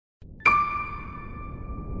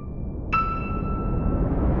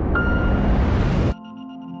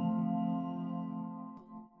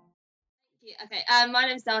Okay, my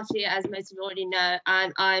name's Darcy, as most of you already know,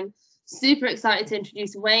 and I'm super excited to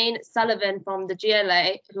introduce Wayne Sullivan from the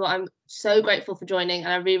GLA, who I'm so grateful for joining,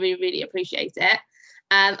 and I really, really appreciate it.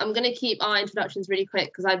 I'm going to keep our introductions really quick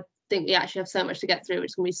because I think we actually have so much to get through,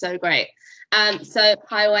 which is going to be so great. So,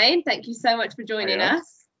 hi, Wayne. Thank you so much for joining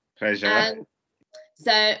us. Pleasure.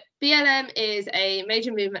 So BLM is a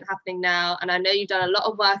major movement happening now, and I know you've done a lot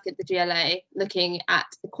of work at the GLA looking at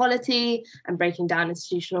equality and breaking down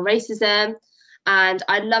institutional racism. And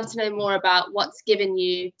I'd love to know more about what's given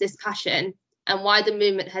you this passion and why the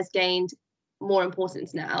movement has gained more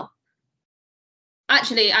importance now.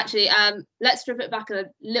 Actually, let's strip it back a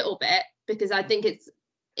little bit, because I think it's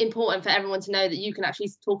important for everyone to know that you can actually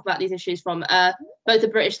talk about these issues from both a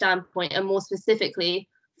British standpoint and more specifically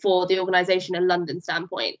for the organisation in London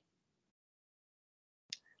standpoint.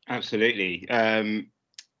 Absolutely.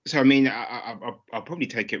 So I mean, I'll probably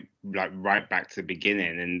take it like right back to the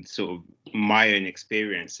beginning and sort of my own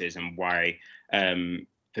experiences and why,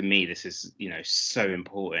 for me, this is so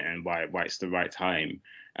important and why it's the right time.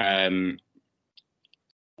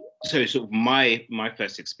 So sort of my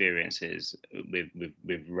first experiences with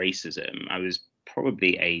racism, I was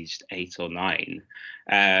probably aged 8 or 9,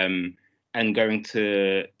 and going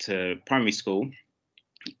to primary school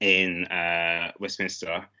in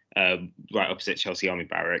Westminster, right opposite Chelsea Army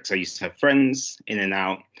Barracks. I used to have friends in and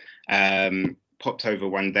out. Popped over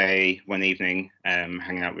one evening,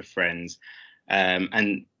 hanging out with friends,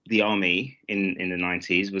 and the army in the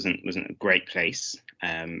 90s wasn't a great place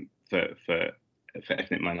for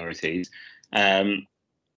ethnic minorities. And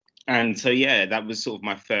so yeah, that was sort of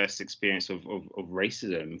my first experience of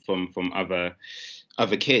racism from other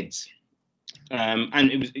kids.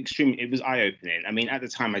 And it was eye-opening. I mean, at the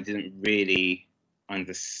time I didn't really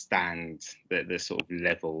understand the sort of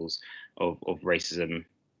levels of racism,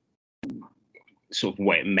 sort of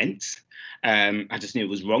what it meant. I just knew it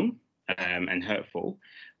was wrong and hurtful.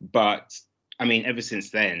 But I mean, ever since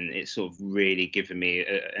then, it's sort of really given me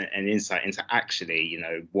an insight into actually,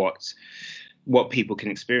 what people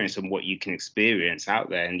can experience and what you can experience out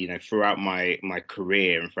there. And throughout my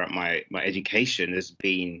career and throughout my education, there's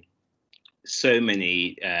been so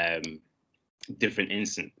many different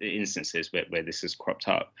instances where this has cropped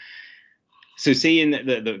up. So seeing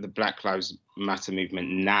the Black Lives Matter movement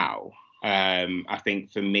now, I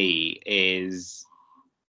think for me is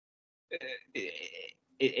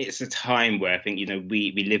it's a time where I think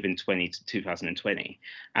we live in 2020,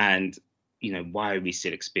 and why are we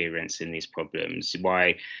still experiencing these problems?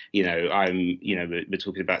 Why we're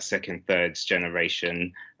talking about second, third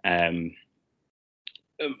generation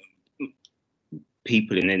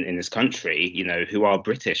people in this country, who are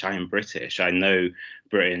British. I am British. I know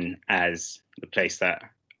Britain as the place that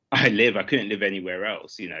I live. I couldn't live anywhere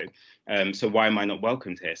else, so why am I not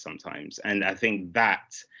welcomed here sometimes? And I think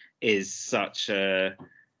that is such a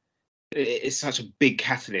big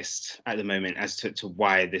catalyst at the moment as to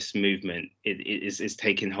why this movement is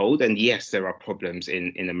taking hold. And yes, there are problems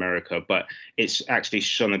in America, but it's actually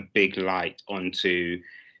shone a big light onto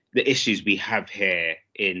the issues we have here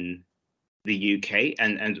in the UK,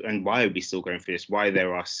 and why are we still going through this? Why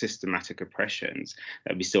there are systematic oppressions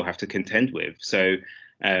that we still have to contend with. So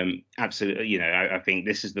absolutely, I think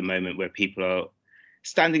this is the moment where people are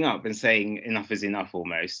standing up and saying enough is enough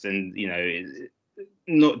almost. And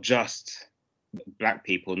not just Black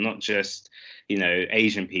people, not just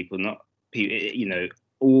Asian people, not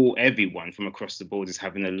everyone from across the board is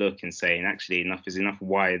having a look and saying actually enough is enough.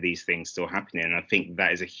 Why are these things still happening? And I think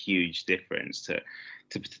that is a huge difference to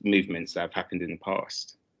movements that have happened in the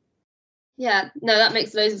past. Yeah, no, that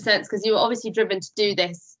makes loads of sense, because you were obviously driven to do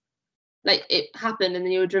this, like it happened, and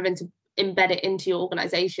then you were driven to embed it into your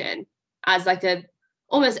organization as like it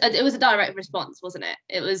was a direct response, wasn't it?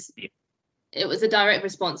 It was a direct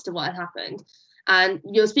response to what had happened. And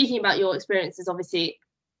you're speaking about your experiences obviously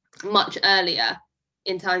much earlier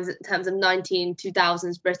in terms of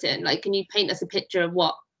 2000s Britain. Like, can you paint us a picture of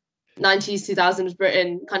what 90s 2000s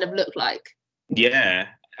Britain kind of looked like? Yeah,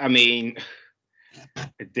 I mean,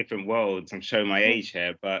 different worlds. I'm showing my age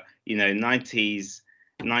here, but 90s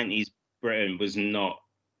Britain was not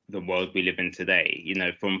the world we live in today.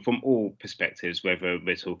 From all perspectives, whether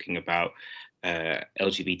we're talking about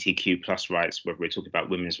LGBTQ plus rights, whether we're talking about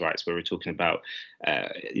women's rights, whether we're talking about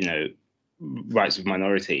rights of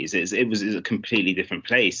minorities, it was a completely different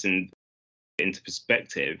place. And into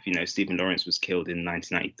perspective, Stephen Lawrence was killed in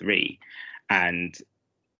 1993, and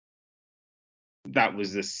there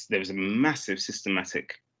was a massive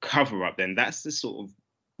systematic cover up then. That's the sort of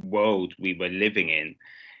world we were living in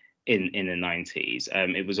the 90s.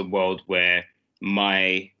 It was a world where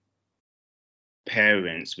my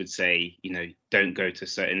parents would say, you know, don't go to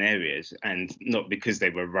certain areas, and not because they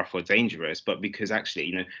were rough or dangerous, but because actually,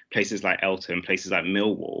 you know, places like Eltham, places like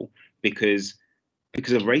Millwall, because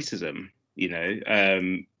of racism, you know,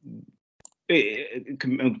 a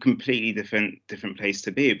completely different place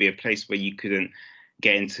to be. It'd be a place where you couldn't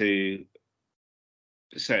get into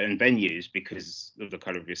certain venues because of the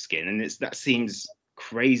color of your skin, and that seems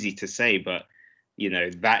crazy to say, but you know,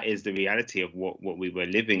 that is the reality of what we were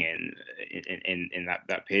living in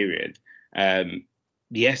that period.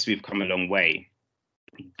 Yes, we've come a long way,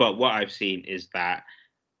 but what I've seen is that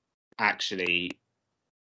actually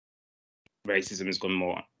racism has gone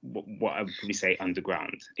more, what I would probably say,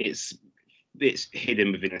 underground. It's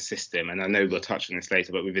hidden within a system, and I know we'll touch on this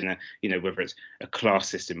later, but within a, you know, whether it's a class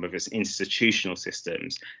system, whether it's institutional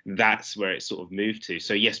systems, that's where it's sort of moved to.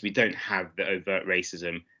 So yes, we don't have the overt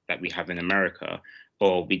racism that we have in America,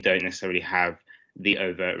 or we don't necessarily have the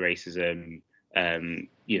overt racism,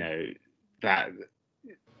 you know, that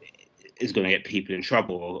is going to get people in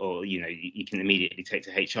trouble, or you know, you can immediately take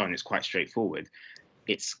to HR and it's quite straightforward.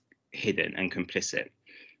 It's hidden and complicit.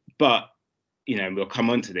 But you know, we'll come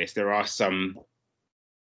on to this. There are some,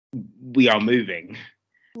 we are moving.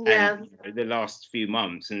 Yeah. And you know, the last few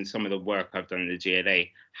months and some of the work I've done in the GLA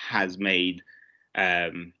has made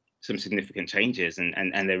some significant changes,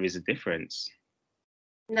 and there is a difference.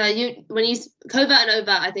 No, when you covert and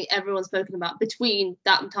overt, I think everyone's spoken about between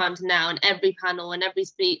that time to now, and every panel and every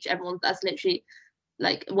speech, that's literally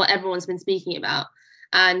like what everyone's been speaking about.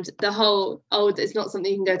 And the whole, it's not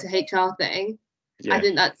something you can go to HR thing. Yeah. I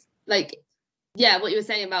think that's like, yeah, what you were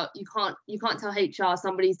saying about you can't tell HR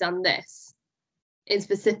somebody's done this in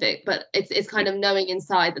specific, but it's kind of knowing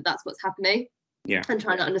inside that that's what's happening. Yeah. And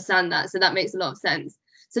trying to understand that. So that makes a lot of sense.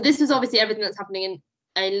 So this was obviously everything that's happening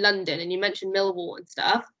in London, and you mentioned Millwall and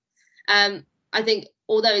stuff. I think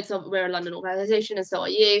although we're a London organisation and so are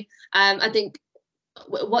you, I think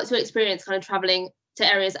what's your experience kind of travelling to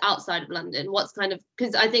areas outside of London? What's kind of,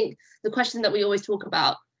 because I think the question that we always talk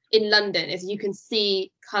about in London is you can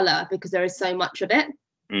see colour because there is so much of it.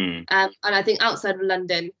 And I think outside of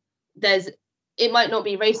London, it might not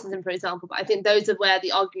be racism, for example, but I think those are where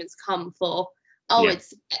the arguments come for,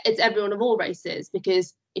 it's everyone of all races,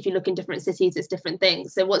 because if you look in different cities, it's different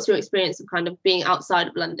things. So what's your experience of kind of being outside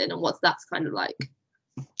of London, and what's that's kind of like?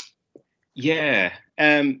 Yeah.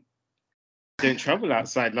 Don't travel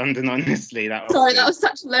outside London, honestly. Sorry, that was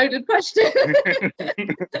such a loaded question.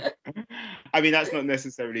 I mean, that's not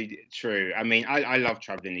necessarily true. I mean, I love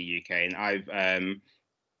traveling the UK, and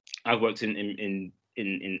I've worked in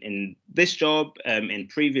this job, in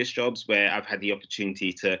previous jobs where I've had the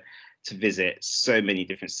opportunity to visit so many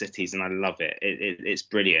different cities, and I love it. It's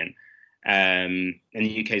brilliant. And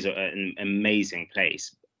the UK is an amazing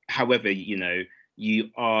place. However, you know,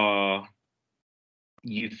 you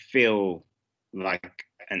feel like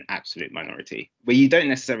an absolute minority, where you don't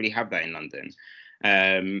necessarily have that in London.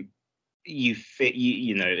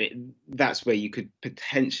 You know, that's where you could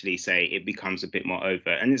potentially say it becomes a bit more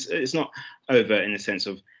overt, and it's not overt in the sense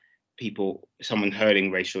of someone hurling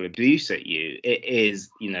racial abuse at you. It is,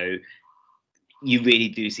 you know, you really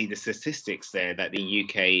do see the statistics there that the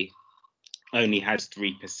UK only has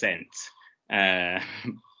 3%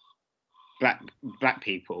 black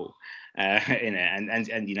people in it,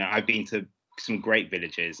 and you know, I've been to some great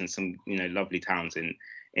villages and some, you know, lovely towns in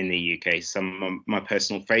the UK. Some of my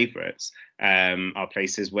personal favourites are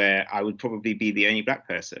places where I would probably be the only black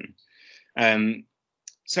person.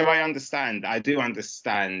 So I do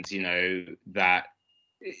understand, you know, that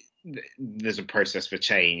there's a process for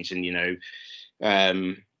change, and you know,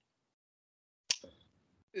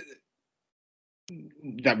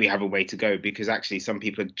 that we have a way to go, because actually some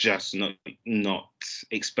people are just not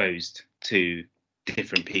exposed to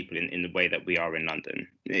different people in the way that we are in London.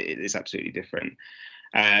 It's absolutely different.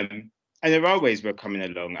 And there are ways we're coming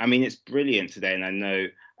along. I mean, it's brilliant today, and I know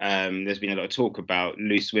there's been a lot of talk about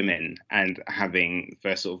Loose Women and having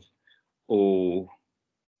first sort of all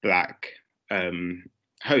black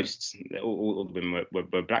hosts. All of them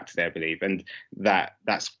were black today, I believe, and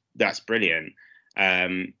that's brilliant.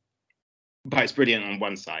 But it's brilliant on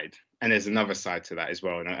one side, and there's another side to that as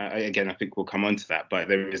well. And again, I think we'll come on to that. But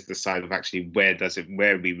there is the side of actually where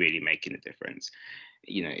are we really making a difference?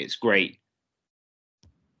 You know, it's great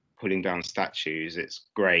pulling down statues. It's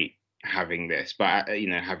great having this, but you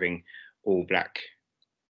know, having all black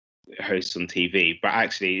hosts on TV. But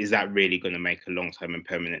actually, is that really going to make a long-term and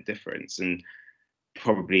permanent difference? And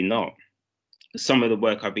probably not. Some of the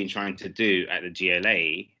work I've been trying to do at the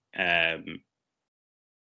GLA,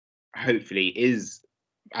 hopefully is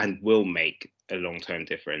and will make a long-term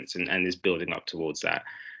difference, and is building up towards that.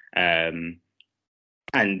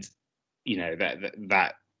 And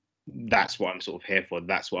that's what I'm sort of here for.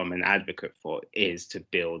 That's what I'm an advocate for, is to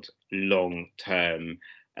build long-term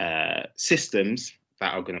systems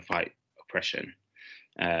that are going to fight oppression.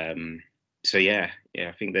 So yeah,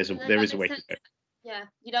 I think there is a way to go. Yeah,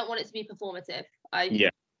 you don't want it to be performative.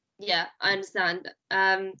 Yeah, I understand.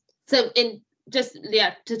 So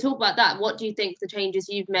to talk about that, what do you think the changes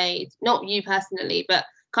you've made, not you personally, but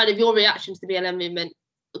kind of your reaction to the BLM movement?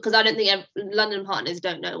 Because I don't think London Partners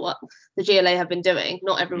don't know what the GLA have been doing.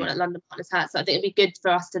 Not everyone at London Partners has. So I think it'd be good for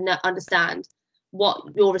us to understand what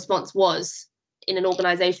your response was in an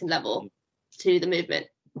organisation level to the movement.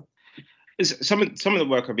 Some of the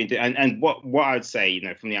work I've been doing, and what I'd say,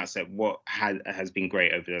 from the outset, what has been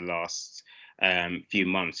great over the last few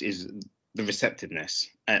months is the receptiveness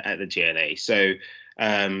at the GLA. So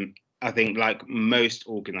I think, like most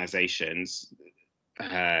organisations,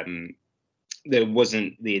 there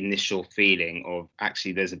wasn't the initial feeling of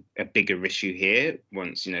actually there's a bigger issue here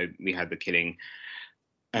once we had the killing,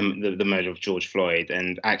 the murder of George Floyd,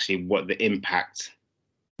 and actually what the impact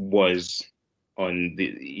was on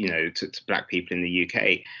the to Black people in the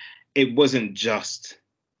UK. It wasn't just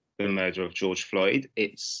the murder of George Floyd.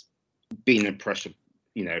 It's been a pressure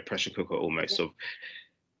cooker almost. Of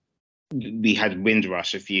we had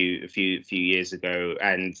Windrush a few years ago,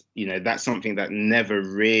 and that's something that never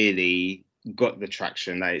really got the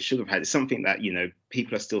traction that it should have had. It's something that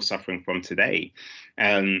people are still suffering from today.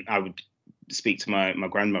 I would speak to my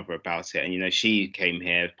grandmother about it, and she came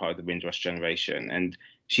here as part of the Windrush generation, and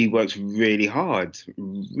she worked really hard,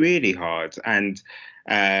 and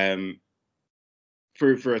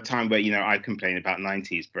for a time where I complain about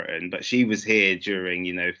 90s Britain, but she was here during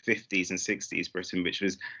 50s and 60s Britain, which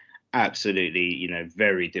was absolutely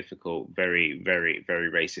very difficult, very, very, very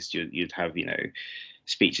racist. You'd have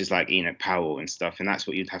speeches like Enoch Powell and stuff, and that's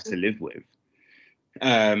what you'd have to live with.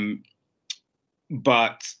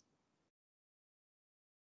 But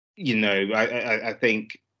I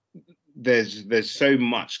think there's so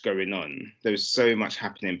much going on. There's so much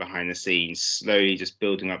happening behind the scenes, slowly just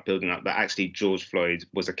building up, that actually George Floyd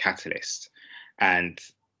was a catalyst, and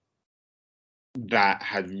that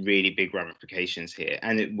had really big ramifications here.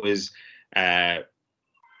 And it was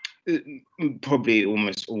probably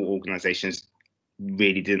almost all organizations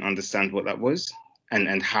really didn't understand what that was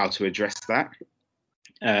and how to address that.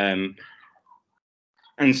 And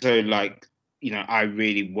so, I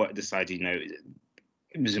really decided,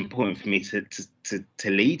 it was important for me to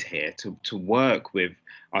lead here, to work with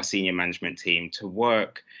our senior management team, to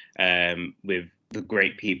work with the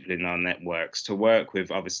great people in our networks, to work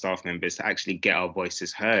with other staff members, to actually get our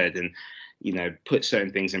voices heard and put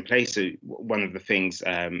certain things in place. So one of the things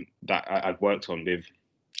that I've worked on with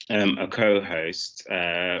a co-host,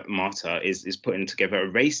 Marta, is putting together a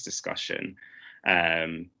race discussion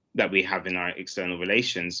that we have in our external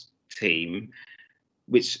relations team,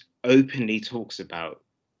 which openly talks about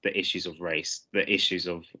the issues of race, the issues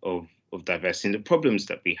of diversity, and the problems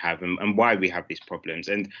that we have, and why we have these problems.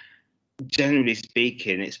 And generally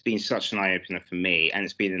speaking, it's been such an eye-opener for me, and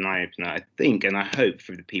it's been an eye-opener, I think, and I hope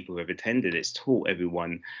for the people who have attended. It's taught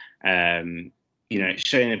everyone, showing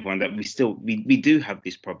everyone that we do have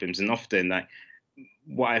these problems. And often,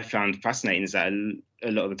 what I found fascinating is that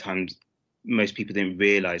a lot of the times most people didn't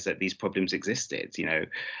realize that these problems existed.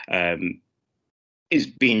 It's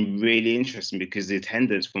been really interesting because the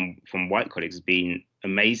attendance from white colleagues has been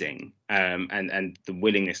amazing, and the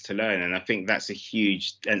willingness to learn. And I think that's a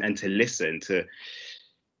huge, and to listen to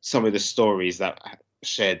some of the stories that are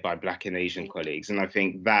shared by Black and Asian colleagues. And I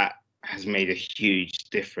think that has made a huge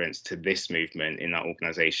difference to this movement in our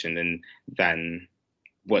organization than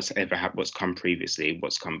what's come previously,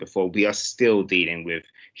 what's come before. We are still dealing with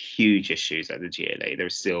huge issues at the GLA.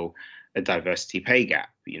 There's still a diversity pay gap,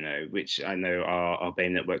 which I know our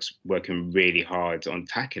BAME network's working really hard on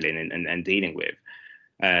tackling and dealing with.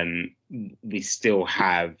 We still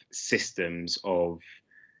have systems of,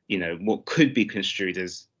 what could be construed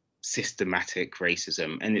as systematic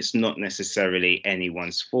racism, and it's not necessarily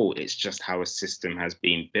anyone's fault. It's just how a system has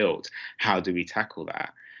been built. How do we tackle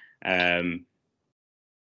that?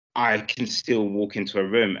 I can still walk into a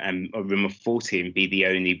room of 40 and be the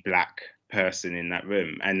only Black person in that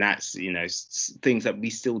room, and that's things that we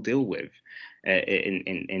still deal with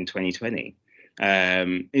in 2020.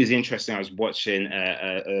 It was interesting. I was watching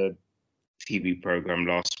a TV program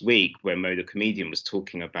last week where Mo the comedian was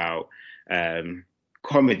talking about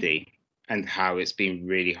comedy and how it's been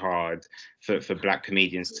really hard for Black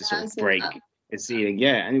comedians to sort of break the ceiling.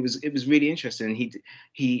 And it was really interesting.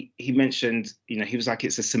 He mentioned, he was like,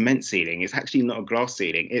 it's a cement ceiling. It's actually not a glass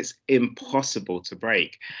ceiling. It's impossible to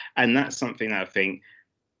break. And that's something that I think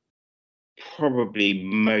probably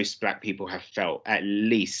most Black people have felt at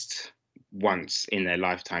least once in their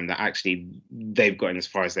lifetime, that actually they've gotten as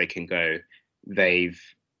far as they can go. They've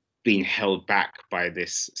been held back by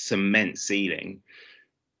this cement ceiling.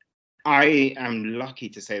 I am lucky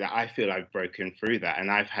to say that I feel I've broken through that, and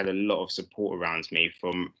I've had a lot of support around me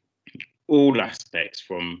from all aspects,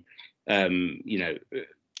 from you know,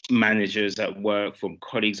 managers at work, from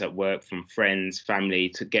colleagues at work, from friends, family,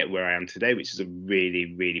 to get where I am today, which is a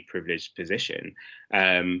really, really privileged position.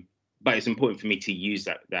 But it's important for me to use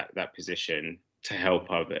that position to help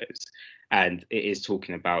others. And it is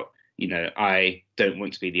talking about, you know, I don't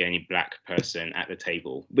want to be the only Black person at the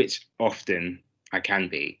table, which often I can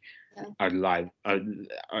be. Yeah.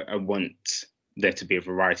 I want there to be a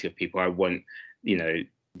variety of people. I want, you know,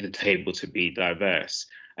 the table to be diverse.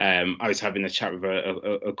 I was having a chat with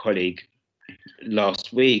a colleague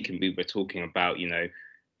last week, and we were talking about, you know,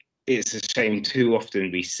 it's a shame too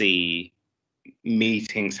often we see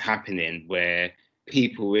meetings happening where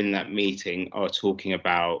people in that meeting are talking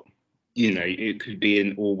about, you know, it could be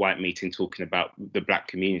an all-white meeting talking about the Black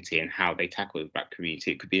community and how they tackle the Black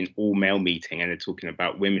community. It could be an all-male meeting and they're talking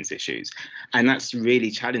about women's issues. And that's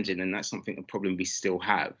really challenging, and that's something, a problem we still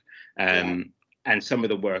have. And some of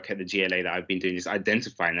the work at the GLA that I've been doing is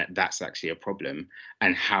identifying that that's actually a problem,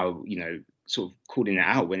 and how, you know, sort of calling it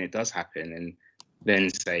out when it does happen, and then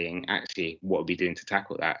saying, actually, what are we doing to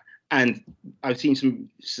tackle that? And I've seen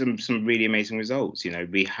some really amazing results. You know,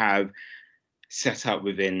 we have set up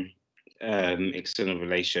within external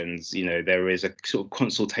relations, you know, there is a sort of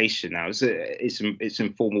consultation now. It's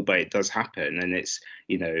informal, but it does happen. And it's,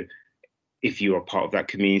 you know, if you are part of that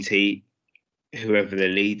community, whoever the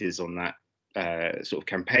lead is on that sort of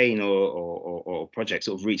campaign or project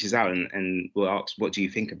sort of reaches out and will ask, what do you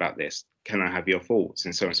think about this? Can I have your thoughts?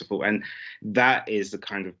 And so on and so forth. And that is the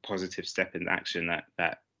kind of positive step in action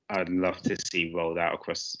that I'd love to see rolled out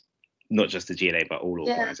across not just the GLA, but all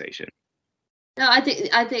organizations. No, I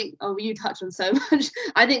think oh, you touched on so much.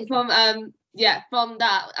 I think from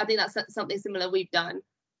that, I think that's something similar we've done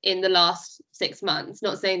in the last 6 months.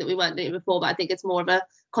 Not saying that we weren't doing it before, but I think it's more of a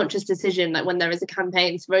conscious decision, like when there is a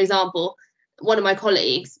campaign. So for example, one of my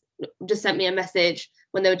colleagues just sent me a message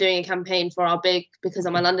when they were doing a campaign for our big Because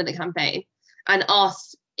I'm a Londoner campaign, and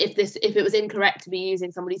asked if it was incorrect to be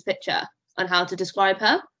using somebody's picture and how to describe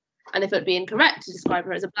her, and if it would be incorrect to describe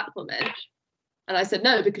her as a Black woman. And I said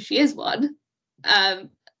no, because she is one.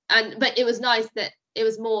 But it was nice that it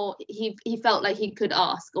was more, he felt like he could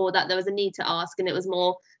ask, or that there was a need to ask, and it was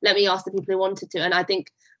more, let me ask the people who wanted to. And I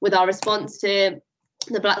think with our response to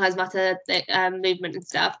the Black Lives Matter movement and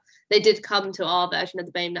stuff, they did come to our version of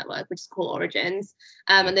the BAME network, which is called Origins,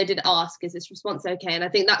 and they did ask, is this response okay? And I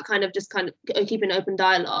think that kind of keeping open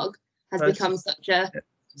dialogue has become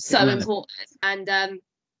so important. And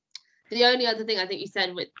the only other thing I think you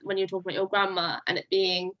said when you were talking about your grandma and it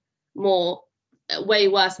being way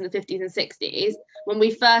worse in the 50s and 60s, when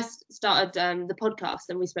we first started the podcast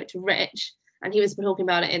and we spoke to Rich, and he was talking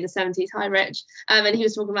about it in the 70s. Hi, Rich. And he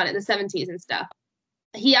was talking about it in the 70s and stuff.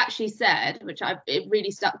 He actually said, it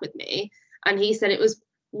really stuck with me, and he said it was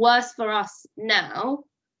worse for us now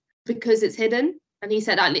because it's hidden. And he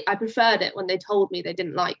said, I preferred it when they told me they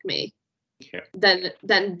didn't like me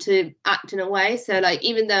than to act in a way. So like,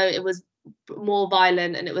 even though it was more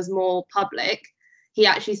violent and it was more public, he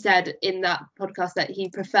actually said in that podcast that he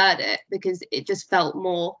preferred it because it just felt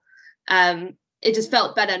more, it just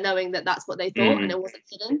felt better knowing that that's what they thought and it wasn't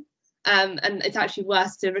hidden. And it's actually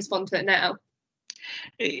worse to respond to it now.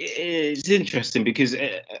 It's interesting because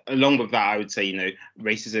along with that, I would say, you know,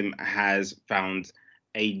 racism has found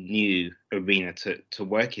a new arena to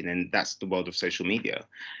work in, and that's the world of social media.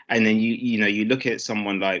 And then you look at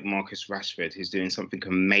someone like Marcus Rashford, who's doing something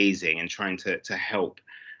amazing and trying to help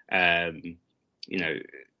you know,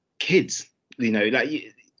 kids. You know,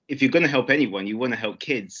 like, if you're going to help anyone, you want to help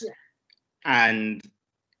kids. And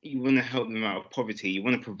you want to help them out of poverty. You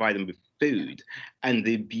want to provide them with food. And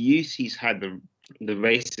the abuse he's had, the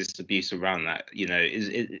racist abuse around that, you know,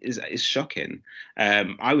 is shocking.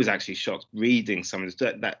 I was actually shocked reading some of the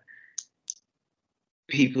stuff that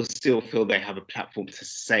people still feel they have a platform to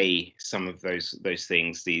say some of those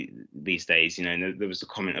things these days. You know, and there was a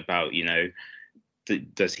comment about, you know,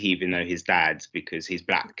 does he even know his dad because he's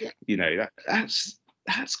Black? You know,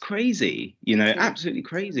 that's crazy. You know, absolutely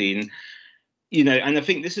crazy. And you know, and I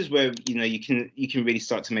think this is where, you know, you can really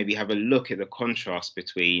start to maybe have a look at the contrast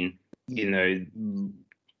between, you know,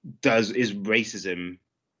 is racism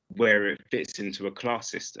where it fits into a class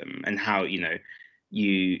system, and how, you know,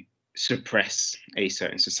 you suppress a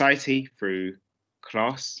certain society through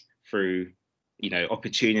class, through, you know,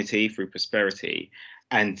 opportunity, through prosperity,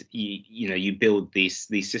 and you build these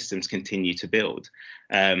systems, continue to build.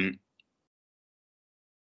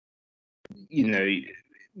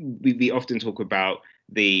 We often talk about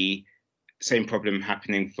the same problem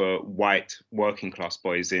happening for white working class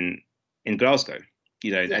boys in Glasgow,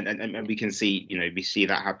 and we can see, we see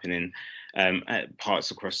that happening at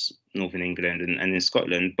parts across northern England and in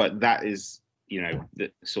Scotland, but that is,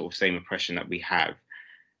 the sort of same oppression that we have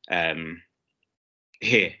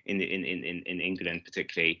here in England,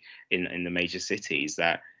 particularly in the major cities,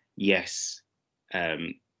 that yes,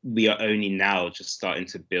 we are only now just starting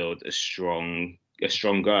to build a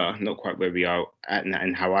stronger, not quite where we are at,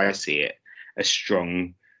 and how I see it, a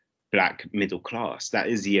strong Black middle class. That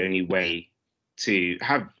is the only way to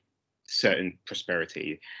have certain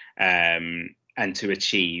prosperity, and to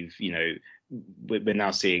achieve, we're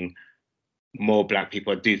now seeing more Black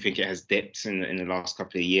people. I do think it has dipped in the last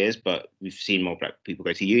couple of years, but we've seen more Black people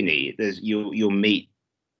go to uni. You'll meet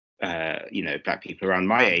Black people around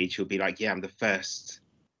my age who'll be like, yeah, I'm the first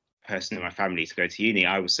person in my family to go to uni.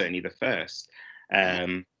 I was certainly the first.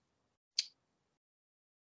 And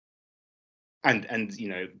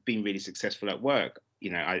being really successful at work.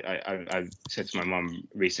 I said to my mum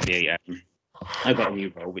recently, I got a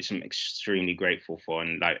new role, which I'm extremely grateful for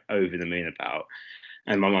and like over the moon about.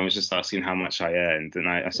 And my mum was just asking how much I earned, and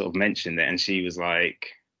I sort of mentioned it, and she was like,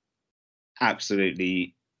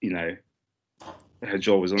 absolutely, her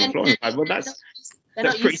jaw was on the floor. Like, well, that's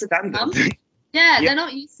pretty standard. Yeah, they're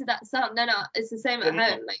not used to that sum. They're not. It's the same at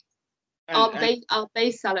home. Like our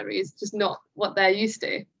base salary is just not what they're used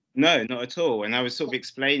to. No, not at all. And I was sort of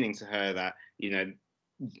explaining to her that,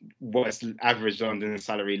 what average London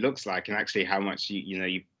salary looks like, and actually how much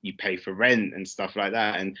you pay for rent and stuff like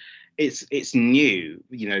that. And it's new.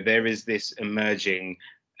 There is this emerging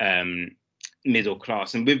middle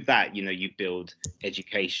class, and with that, you build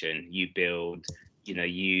education, you build,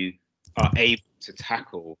 you are able to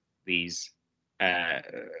tackle these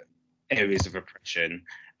areas of oppression,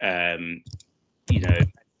 and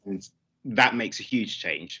that makes a huge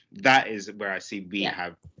change. That is where I see we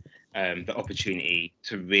have the opportunity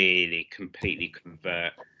to really completely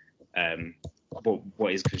convert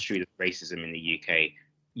what is construed as racism in the UK.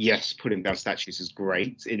 Yes, putting down statues is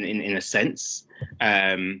great in a sense,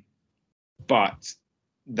 but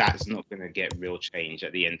that's not going to get real change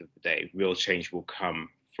at the end of the day. Real change will come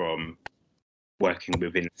from working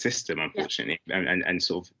within the system, unfortunately, and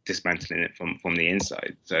sort of dismantling it from the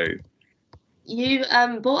inside. So you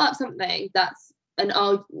brought up something that's I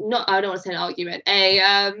don't want to say an argument,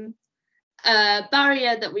 a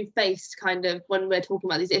barrier that we faced kind of when we're talking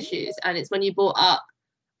about these issues, and it's when you brought up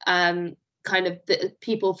kind of the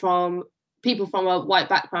people from a white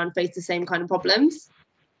background face the same kind of problems.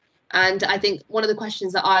 And I think one of the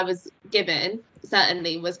questions that I was given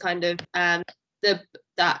certainly was kind of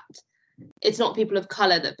that it's not people of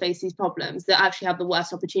colour that face these problems that actually have the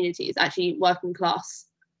worst opportunities, actually working class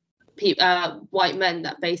white men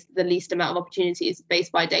that face the least amount of opportunities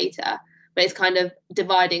based by data. But it's kind of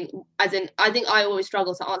dividing, as in, I think I always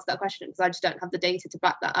struggle to answer that question because I just don't have the data to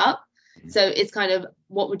back that up. So it's kind of,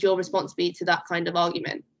 what would your response be to that kind of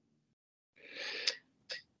argument?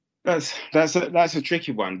 That's a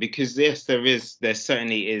tricky one, because yes, there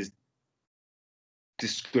certainly is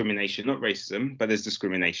discrimination, not racism, but there's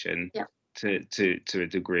discrimination to a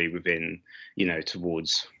degree within,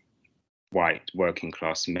 towards white working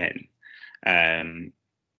class men. And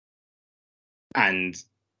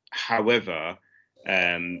however,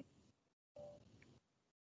 as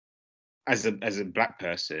a Black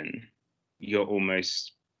person, you're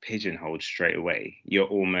almost pigeonholed straight away. You're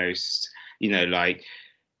almost, like,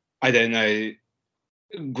 I don't know,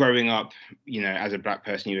 growing up, as a Black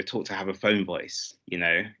person, you were taught to have a phone voice.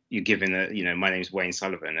 You're given my name's Wayne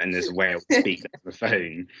Sullivan, and there's a way I would speak on the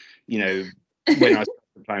phone. When I was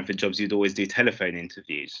applying for jobs, you'd always do telephone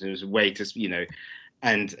interviews. There was a way to,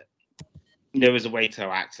 and there was a way to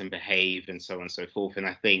act and behave and so on and so forth. And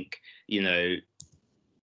I think, you're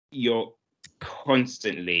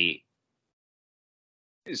constantly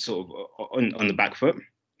sort of on the back foot.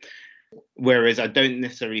 Whereas I don't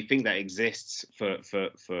necessarily think that exists for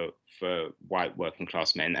white working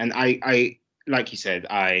class men. And I like you said,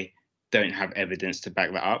 I don't have evidence to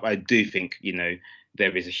back that up. I do think,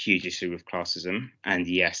 there is a huge issue with classism, and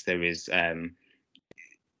yes, there is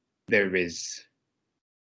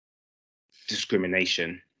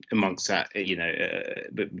discrimination amongst that,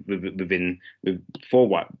 within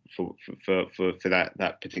for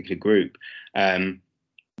that particular group,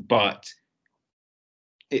 but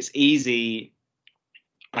it's easy,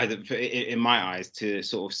 in my eyes, to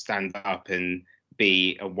sort of stand up and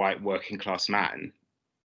be a white working class man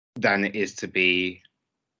than it is to be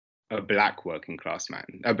a black working class man.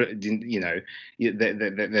 You know,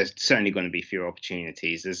 there's certainly going to be fewer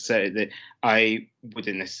opportunities. I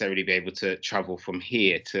wouldn't necessarily be able to travel from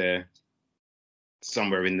here to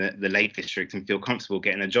somewhere in the Lake District and feel comfortable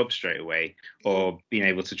getting a job straight away, or being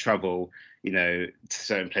able to travel, you know, to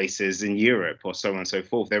certain places in Europe or so on and so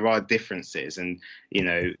forth. There are differences, and you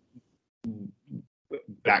know,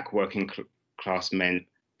 black working class men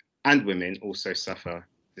and women also suffer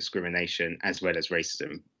discrimination as well as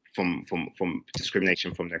racism from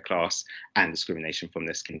discrimination from their class and discrimination from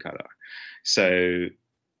their skin color. So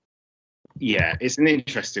yeah, it's an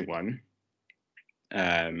interesting one.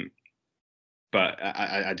 But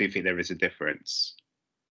I do think there is a difference.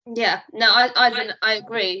 Yeah, no, I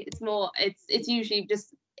agree. It's usually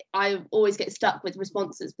just, I always get stuck with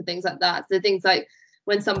responses for things like that. So things like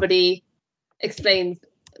when somebody explains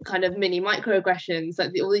kind of mini microaggressions,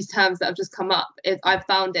 like all these terms that have just come up, I've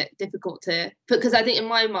found it difficult because I think in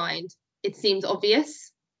my mind it seems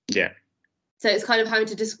obvious. Yeah. So it's kind of having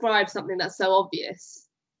to describe something that's so obvious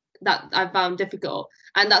that I found difficult,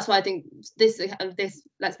 and that's why I think this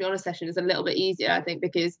Let's Be Honest session is a little bit easier. I think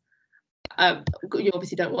because you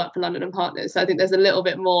obviously don't work for London and Partners, so I think there's a little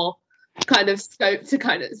bit more kind of scope to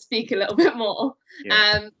kind of speak a little bit more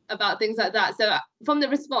about things like that. So from the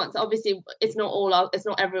response, obviously it's not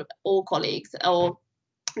all colleagues, or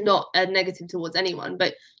not a negative towards anyone,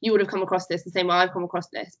 but you would have come across this the same way I've come across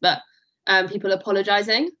this, but people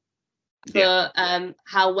apologizing for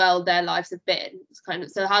how well their lives have been.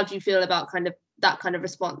 So how do you feel about kind of that kind of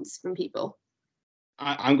response from people?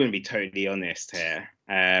 I'm going to be totally honest here,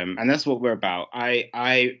 and that's what we're about.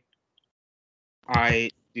 I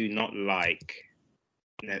do not like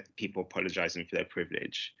people apologizing for their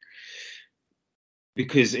privilege,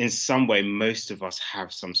 because in some way most of us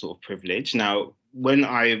have some sort of privilege. Now, when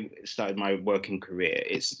I started my working career,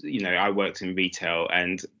 it's, you know, I worked in retail,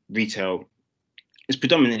 and retail is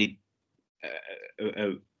predominantly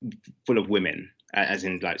full of women, as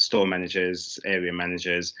in like store managers, area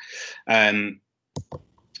managers.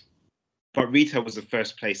 But retail was the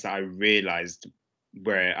first place that I realized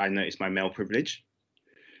where I noticed my male privilege,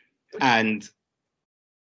 and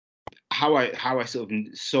how I sort of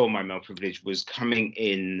saw my male privilege was coming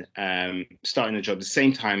in, starting a job the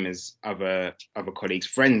same time as other colleagues,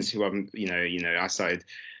 friends who I started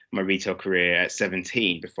my retail career at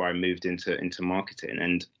 17 before I moved into marketing,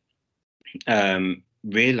 and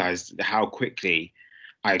realized how quickly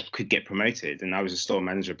I could get promoted. And I was a store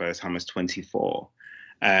manager by the time I was 24.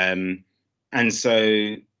 And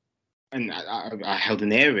so, and I held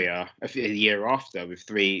an area a year after with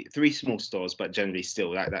three small stores, but generally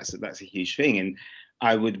still that's a huge thing. And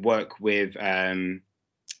I would work with,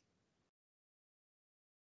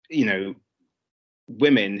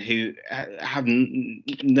 women who have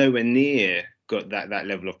nowhere near got that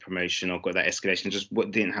level of promotion or got that escalation, just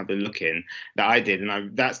what didn't have the look in that I did.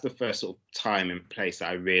 And that's the first sort of time and place that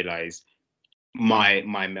I realized my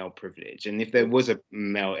male privilege. And if there was a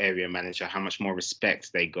male area manager, how much more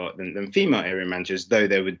respect they got than female area managers, though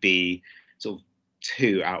there would be sort of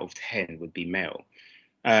 2 out of 10 would be male.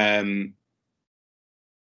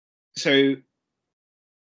 So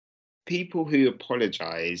people who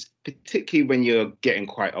apologize, particularly when you're getting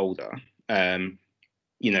quite older,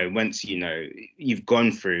 once you've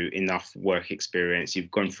gone through enough work experience,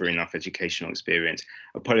 you've gone through enough educational experience,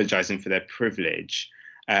 apologizing for their privilege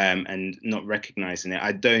and not recognizing it,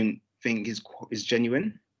 I don't think is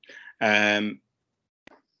genuine. There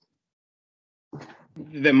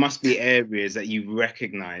must be areas that you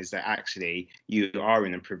recognize that actually you are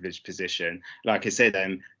in a privileged position. Like I said,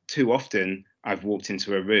 too often I've walked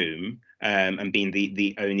into a room and been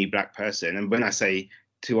the only Black person. And when I say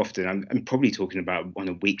too often, I'm probably talking about on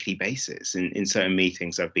a weekly basis in certain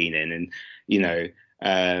meetings I've been in.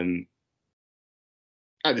 And,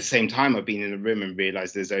 at the same time, I've been in a room and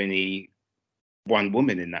realized there's only one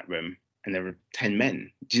woman in that room and there are 10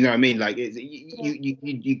 men. Do you know what I mean? Like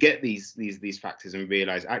you get these factors and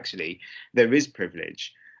realize actually there is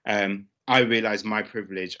privilege. I realized my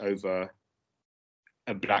privilege over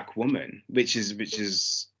a Black woman, which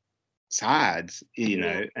is sad,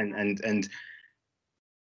 and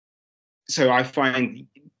so I find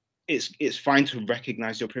it's fine to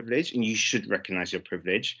recognize your privilege, and you should recognize your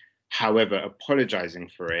privilege. However, apologizing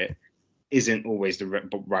for it isn't always the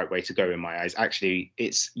right way to go in my eyes. Actually,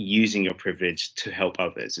 it's using your privilege to help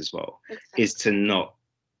others as well. Okay. Is to not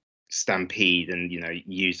stampede and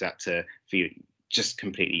use that for just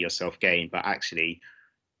completely your self-gain, but actually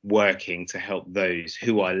working to help those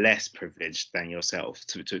who are less privileged than yourself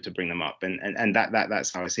to bring them up. And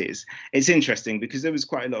that's how I see it. It's interesting because there was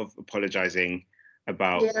quite a lot of apologizing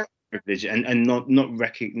about privilege, and not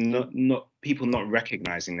people not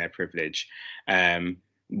recognizing their privilege.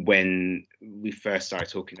 When we first started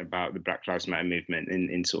talking about the Black Lives Matter movement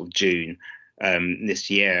in sort of June this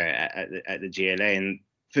year at the GLA, and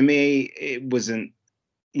for me, it wasn't,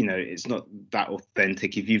 it's not that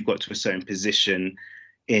authentic. If you've got to a certain position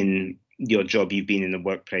in your job, you've been in the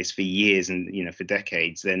workplace for years and for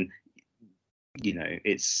decades, then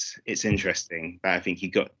it's interesting that I think you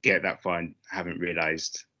get that far and haven't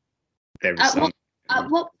realized there is some. At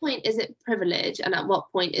what point is it privilege, and at what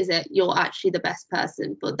point is it you're actually the best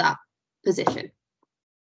person for that position?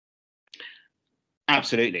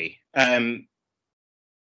 Absolutely. That's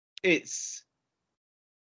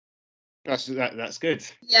good.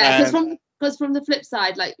 Yeah, because from the flip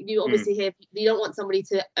side, like, you obviously hear, you don't want somebody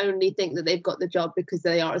to only think that they've got the job because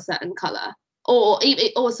they are a certain color, or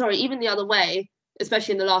even the other way.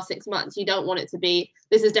 Especially in the last 6 months, you don't want it to be.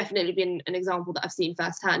 This has definitely been an example that I've seen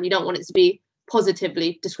firsthand. You don't want it to be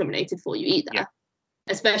positively discriminated for you either. Yeah.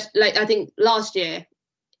 Especially, like, I think last year,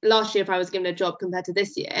 if I was given a job compared to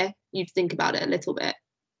this year, you'd think about it a little bit.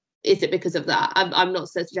 Is it because of that? I'm not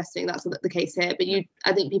suggesting that's the case here, but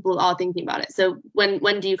I think people are thinking about it. So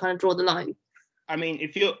when do you kind of draw the line? I mean,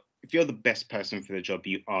 if you're the best person for the job,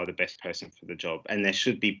 you are the best person for the job, and there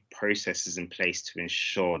should be processes in place to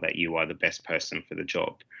ensure that you are the best person for the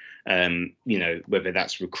job. Whether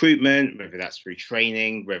that's recruitment, whether that's through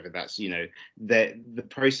training, whether that's the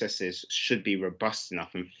processes should be robust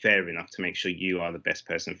enough and fair enough to make sure you are the best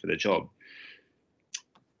person for the job.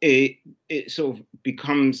 It sort of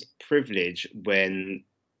becomes privilege when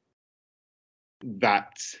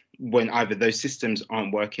either those systems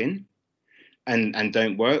aren't working and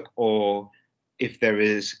don't work, or if there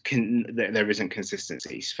isn't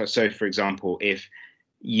consistency. So for example, if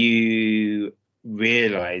you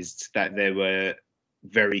realized that there were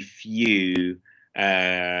very few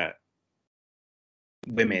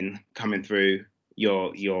women coming through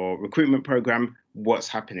your recruitment program, what's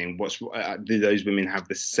happening? Do those women have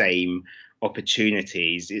the same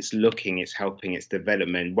opportunities? It's helping, it's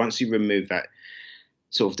development. Once you remove that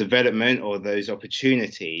sort of development or those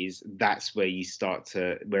opportunities, that's where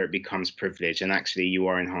it becomes privilege, and actually you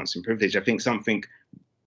are enhancing privilege. I think something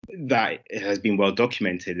that has been well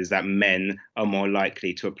documented is that men are more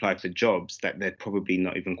likely to apply for jobs that they're probably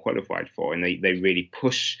not even qualified for, and they really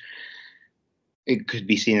push. It could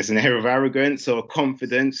be seen as an air of arrogance or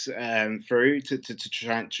confidence through to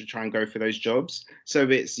try and go for those jobs. So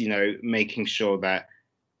it's making sure that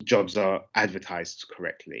jobs are advertised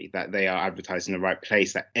correctly, that they are advertised in the right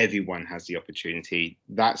place, that everyone has the opportunity.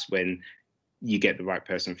 That's when you get the right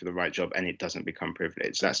person for the right job and it doesn't become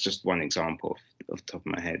privilege. That's just one example off the top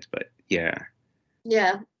of my head, but yeah.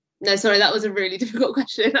 No, sorry, that was a really difficult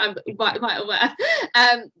question. I'm quite aware.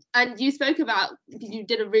 And you spoke about, you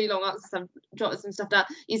did a really long answer, some jotted some stuff down.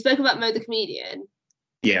 You spoke about Mo the Comedian.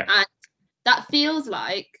 Yeah. And that feels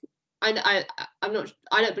like, I'm not,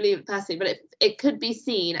 I don't believe it personally, but it could be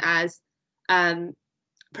seen as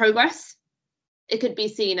progress. It could be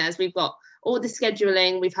seen as we've got all the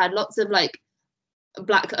scheduling, we've had lots of like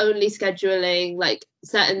Black only scheduling, like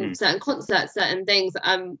certain concerts, certain things.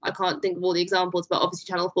 I can't think of all the examples, but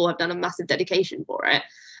obviously Channel 4 have done a massive dedication for it.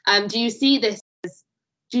 Do you see this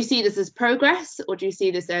as progress, or do you see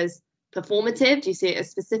this as performative? Do you see it as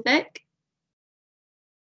specific?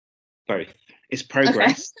 Both. It's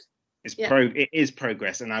progress. Okay. It is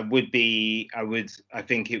progress, and I would do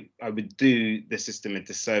the system a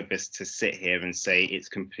disservice to sit here and say it's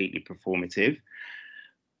completely performative.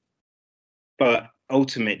 But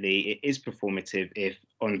ultimately, it is performative if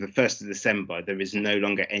on the 1st of December there is no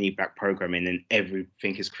longer any Black programming and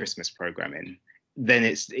everything is Christmas programming. Then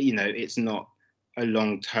it's not a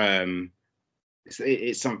long term.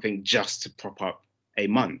 It's something just to prop up a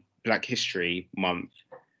month. Black History Month.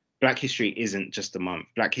 Black history isn't just a month.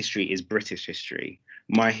 Black history is British history.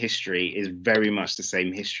 My history is very much the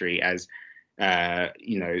same history as, my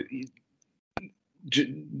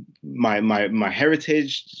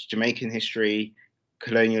heritage, Jamaican history,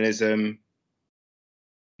 colonialism,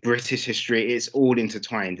 British history. It's all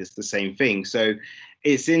intertwined. It's the same thing. So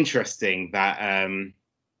it's interesting that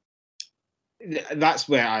that's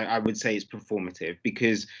where I would say it's performative,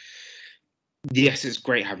 because yes, it's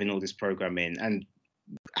great having all this programming, and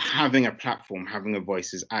having a platform, having a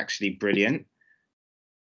voice is actually brilliant.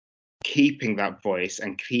 Keeping that voice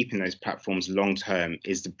and keeping those platforms long term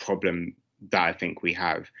is the problem that I think we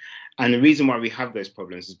have. And the reason why we have those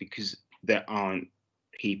problems is because there aren't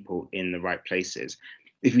people in the right places.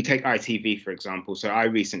 If we take ITV, for example, so I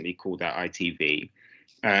recently called out ITV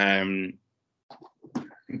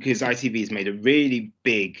because ITV has made a really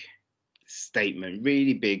big statement,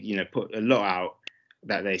 really big, put a lot out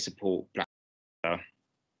that they support Black Lives Matter,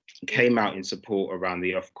 came out in support around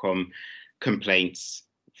the Ofcom complaints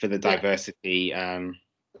for the diversity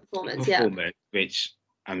performance, which,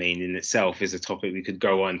 I mean, in itself is a topic we could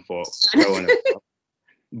go on about.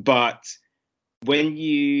 But when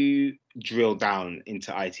you drill down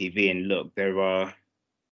into ITV and look, there are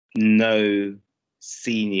no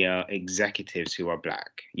senior executives who are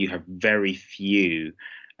Black. You have very few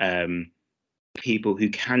people who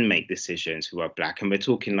can make decisions who are Black. And we're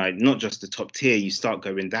talking like not just the top tier, you start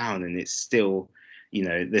going down and it's still,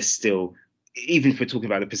 there's still, even if we're talking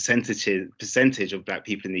about the percentage of Black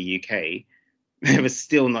people in the UK, there was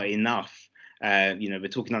still not enough. We're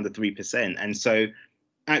talking under 3%. And so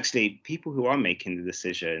actually people who are making the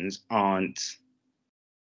decisions aren't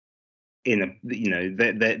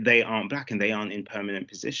they aren't Black and they aren't in permanent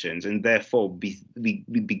positions. And therefore we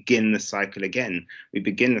begin the cycle again. We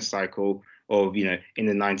begin the cycle of, in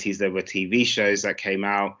the 90s, there were TV shows that came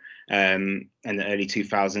out in the early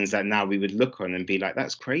 2000s that now we would look on and be like,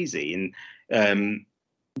 that's crazy. And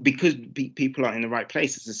because people aren't in the right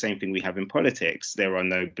place, it's the same thing we have in politics. There are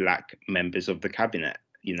no Black members of the cabinet,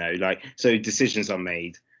 so decisions are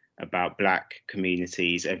made about Black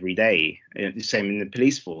communities every day. The same in the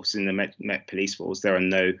police force, in the Met Police Force, there are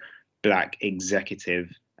no Black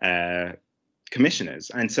executive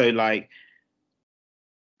commissioners. And so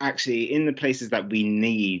actually in the places that we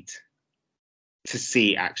need to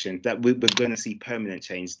see action, that we're going to see permanent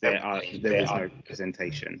change, there is no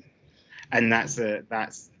representation. And that's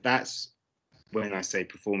when I say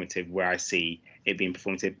performative, where I see it being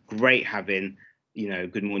performative. Great having,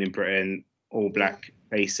 Good Morning Britain, all Black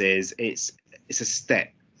faces. It's a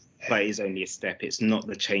step, but it is only a step. It's not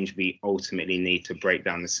the change we ultimately need to break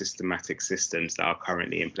down the systematic systems that are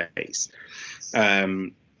currently in place.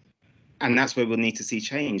 And that's where we'll need to see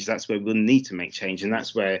change. That's where we'll need to make change. And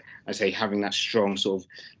that's where I say having that strong sort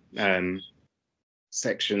of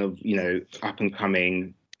section of, up and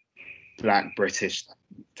coming Black British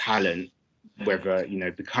talent, whether,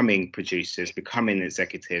 becoming producers, becoming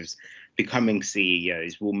executives, becoming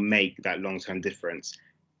CEOs, will make that long-term difference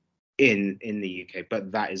in the UK.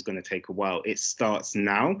 But that is going to take a while. It starts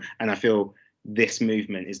now. And I feel this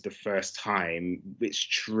movement is the first time it's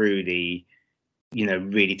truly,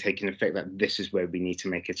 really taking effect, that this is where we need to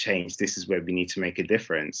make a change. This is where we need to make a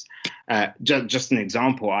difference. Just an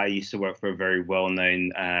example, I used to work for a very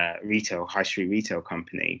well-known high street retail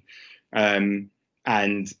company. And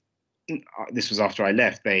this was after I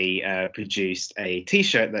left. They produced a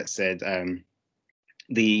T-shirt that said,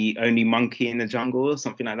 the only monkey in the jungle, or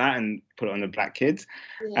something like that, and put it on the Black kids.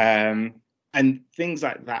 Yeah. And things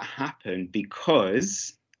like that happen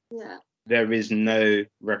because there is no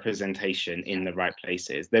representation in the right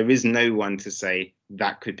places. There is no one to say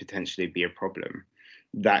that could potentially be a problem.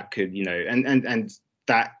 That could, and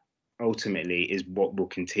that ultimately is what will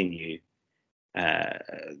continue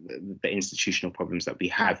the institutional problems that we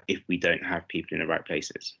have if we don't have people in the right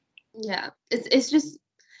places. Yeah,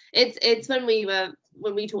 it's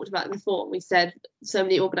when we talked about it before, we said so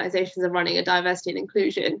many organizations are running a diversity and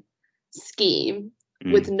inclusion scheme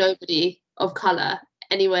with nobody of color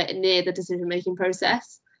anywhere near the decision making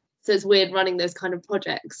process. So it's weird running those kind of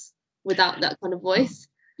projects without that kind of voice.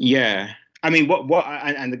 Yeah, I mean,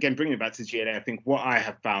 and again, bringing it back to GLA, I think what I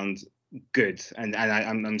have found good, and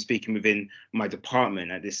I'm speaking within my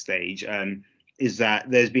department at this stage, is that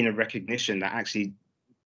there's been a recognition that actually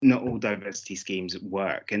not all diversity schemes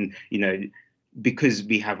work. And, because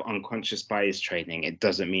we have unconscious bias training, it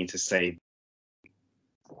doesn't mean to say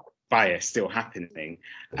bias still happening.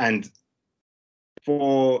 And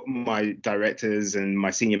for my directors and my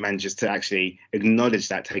senior managers to actually acknowledge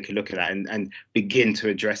that, take a look at that and begin to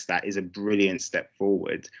address that is a brilliant step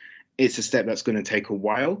forward. It's a step that's going to take a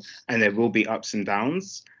while and there will be ups and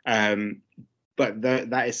downs. But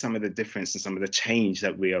that is some of the difference and some of the change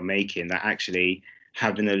that we are making, that actually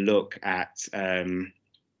having a look at,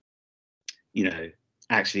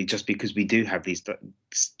 actually just because we do have these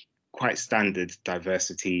quite standard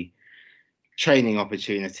diversity training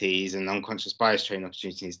opportunities and unconscious bias training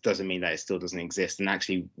opportunities doesn't mean that it still doesn't exist. And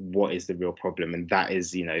actually, what is the real problem? And that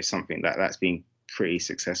is, something that's been pretty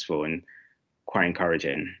successful and quite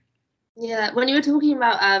encouraging. Yeah, when you were talking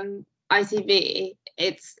about ITV,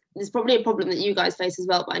 it's probably a problem that you guys face as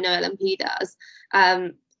well, but I know LMP does.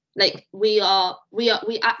 We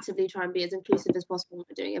actively try and be as inclusive as possible when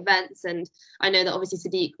we're doing events, and I know that obviously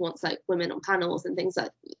Sadiq wants women on panels and things,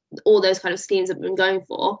 like all those kind of schemes that we've been going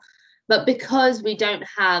for. But because we don't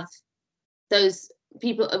have those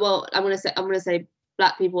people, well, I'm gonna say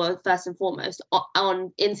Black people are first and foremost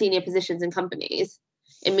in senior positions in companies.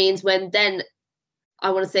 it means when then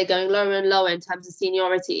I want to say going lower and lower in terms of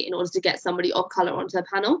seniority in order to get somebody of color onto a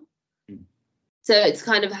panel. So it's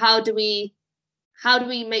kind of how do we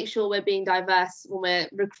make sure we're being diverse when we're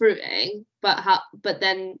recruiting, but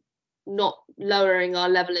then not lowering our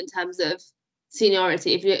level in terms of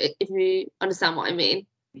seniority, if you understand what I mean.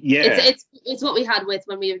 Yeah, it's what we had with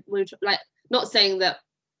when we like, not saying that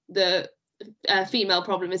the female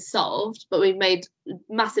problem is solved, but we've made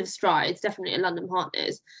massive strides, definitely in London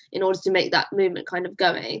Partners, in order to make that movement kind of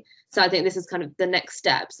going. So I think this is kind of the next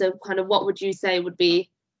step. So kind of what would you say would be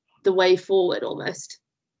the way forward almost?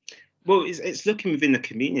 well, it's looking within the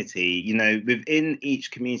community. You know, within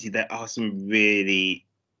each community, there are some really,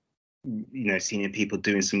 you know, senior people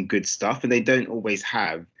doing some good stuff, and they don't always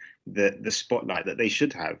have the spotlight that they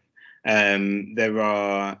should have. There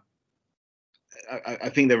are, I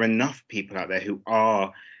think there are enough people out there who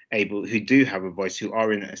are able, who do have a voice, who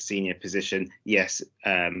are in a senior position. Yes,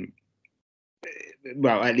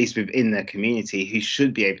 well, at least within their community, who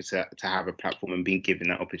should be able to have a platform and be given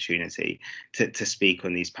that opportunity to speak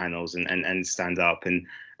on these panels and stand up and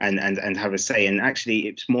have a say. And actually,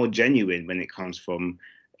 it's more genuine when it comes from,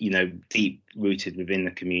 you know, deep rooted within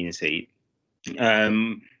the community.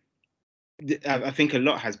 I think a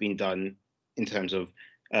lot has been done in terms of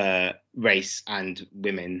race and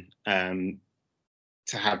women to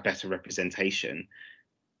have better representation,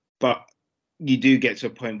 but you do get to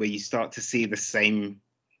a point where you start to see the same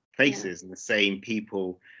faces and the same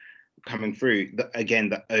people coming through. Again,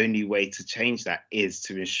 the only way to change that is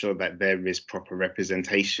to ensure that there is proper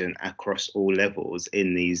representation across all levels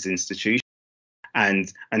in these institutions.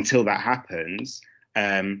 And until that happens,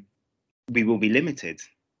 we will be limited.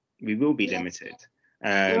 We will be limited.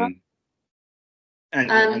 And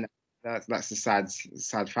that's a sad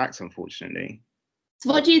fact, unfortunately.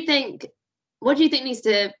 So what do you think needs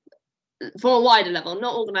to, for a wider level,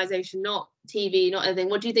 not organisation, not TV, not anything,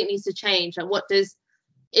 what do you think needs to change? And what is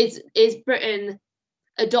Britain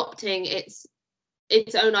adopting its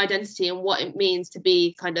own identity and what it means to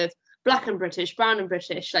be kind of Black and British, brown and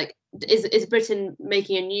British? Like, is Britain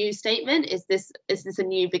making a new statement? Is this a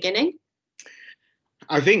new beginning?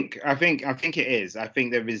 I think it is. I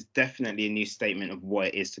think there is definitely a new statement of what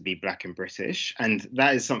it is to be Black and British, and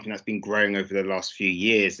that is something that's been growing over the last few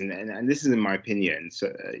years. And this is in my opinion.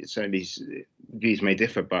 So certainly views may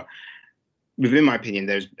differ, but within my opinion,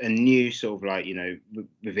 there's a new sort of, like, you know,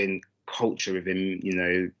 within culture, within, you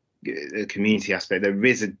know, the community aspect, there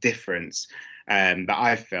is a difference that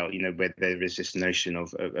I felt, you know, where there is this notion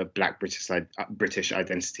of a Black British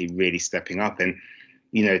identity really stepping up, and,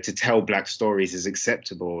 you know, to tell Black stories is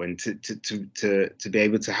acceptable, and to be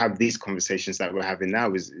able to have these conversations that we're having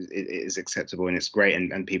now is acceptable, and it's great,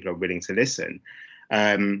 and people are willing to listen.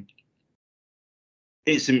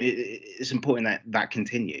 It's important that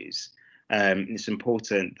continues. It's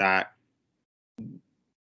important that,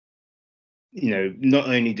 you know, not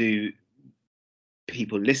only do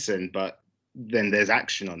people listen, but then there's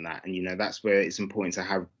action on that. And, you know, that's where it's important to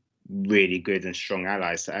have really good and strong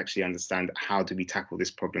allies to actually understand how do we tackle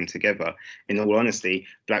this problem together. In all honesty,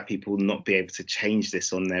 Black people will not be able to change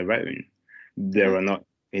this on their own. There are not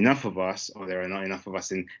enough of us, or there are not enough of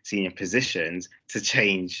us in senior positions to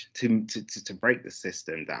change, to break the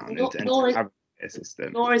system down, and to have a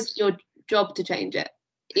system. Nor is it your job to change it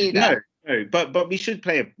either. No, but we should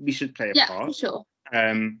play a part. For sure.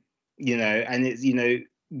 You know, and it's, you know,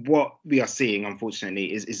 what we are seeing, unfortunately,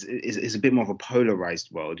 is a bit more of a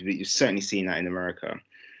polarized world. You've certainly seen that in America.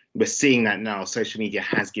 We're seeing that now. Social media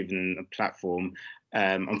has given a platform.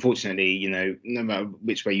 Unfortunately, you know, no matter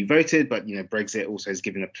which way you voted, but, you know, Brexit also has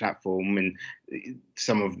given a platform, and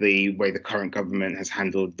some of the way the current government has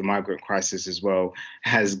handled the migrant crisis as well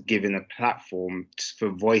has given a platform for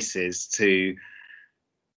voices to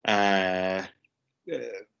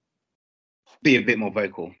be a bit more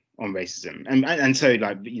vocal on racism. And so,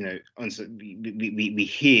 like, you know, we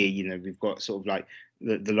hear, you know, we've got sort of like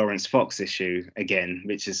the Lawrence Fox issue again,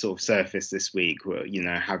 which has sort of surfaced this week, where, you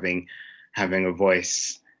know, having a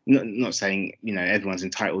voice, not saying, you know, everyone's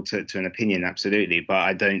entitled to an opinion, absolutely, but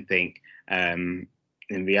I don't think in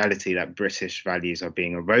reality that British values are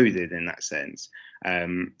being eroded in that sense.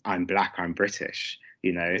 I'm Black, I'm British,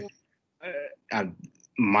 you know.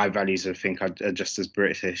 My values, I think, are just as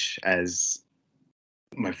British as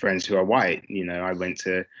my friends who are white. You know, I went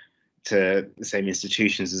to the same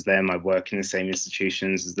institutions as them. I work in the same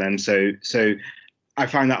institutions as them. So I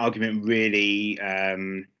find that argument really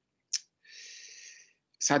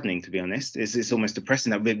saddening, to be honest. It's almost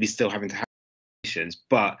depressing that we're still having to have conversations,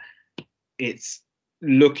 but it's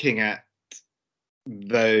looking at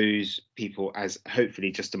those people as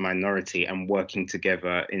hopefully just a minority and working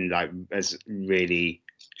together in like as really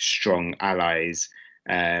strong allies,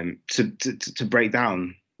 to break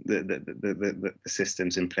down the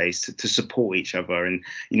systems in place to support each other, and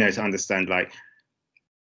to understand, like,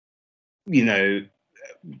 you know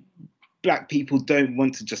Black people don't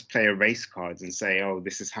want to just play a race card and say, oh,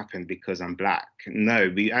 this has happened because I'm Black.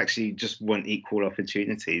 No, we actually just want equal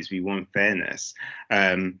opportunities. We want fairness,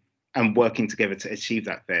 and working together to achieve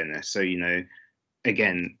that fairness. So,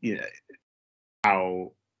 again,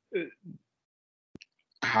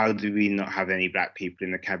 how do we not have any Black people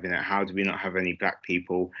in the cabinet? How do we not have any Black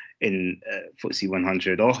people in FTSE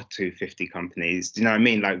 100 or 250 companies? Do you know what I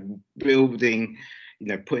mean? Like building,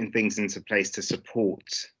 putting things into place to support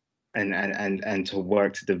and to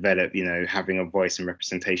work to develop, having a voice and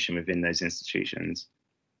representation within those institutions.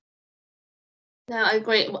 No, I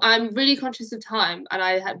agree. I'm really conscious of time,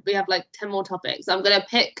 and we have like 10 more topics. I'm going to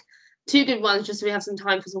pick 2 good ones just so we have some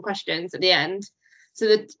time for some questions at the end. So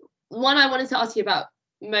the one I wanted to ask you about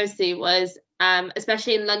mostly was,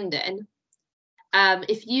 especially in London,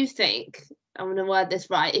 if you think, I'm going to word this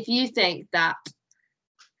right, if you think that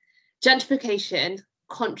gentrification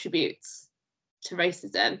contributes to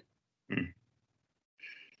racism.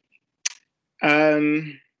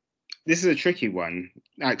 This is a tricky one,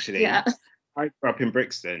 actually. Yeah. I grew up in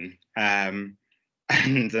Brixton, and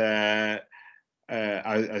I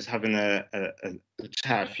was having a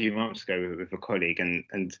chat a few months ago with a colleague,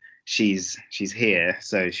 and she's here,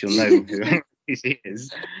 so she'll know who she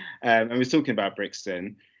is. And we was talking about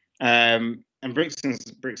Brixton, and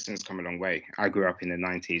Brixton's come a long way. I grew up in the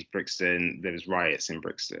 90s. Brixton, there was riots in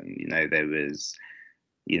Brixton. There was,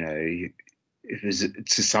 it was,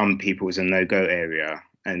 to some people, it was a no-go area,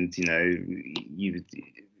 and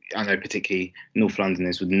I know particularly North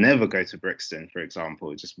Londoners would never go to Brixton, for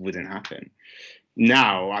example. It just wouldn't happen.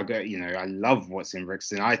 Now I go, I love what's in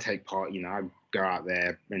Brixton. I take part, I go out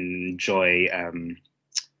there and enjoy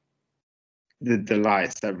the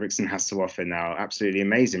delights that Brixton has to offer now. Absolutely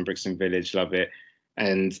amazing. Brixton Village, love it.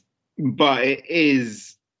 But it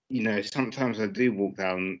is, sometimes I do walk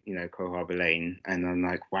down, Coharbour Lane, and I'm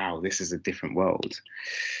like, wow, this is a different world.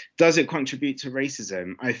 Does it contribute to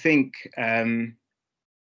racism? I think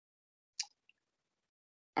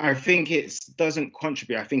it doesn't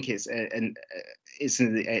contribute. I think it's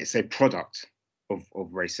a product of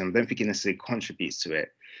racism. I don't think it necessarily contributes to it.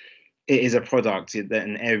 It is a product that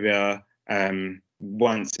an area,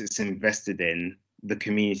 once it's invested in, the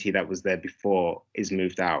community that was there before is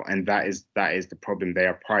moved out, and that is the problem. They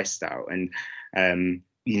are priced out, and I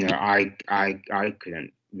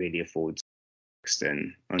couldn't really afford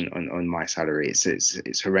Brixton on my salary.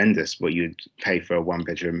 It's horrendous what you'd pay for a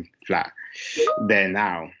 1-bedroom flat there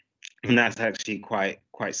now, and that's actually quite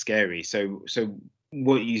scary. So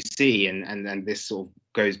what you see, and this sort of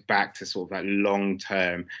goes back to sort of that long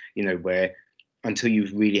term, where until you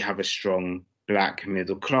really have a strong Black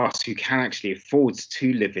middle class who can actually afford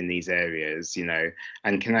to live in these areas,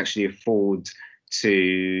 and can actually afford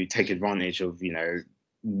to take advantage of,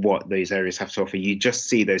 what those areas have to offer, you just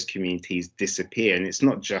see those communities disappear. And it's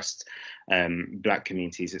not just Black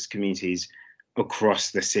communities, it's communities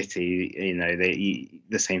across the city.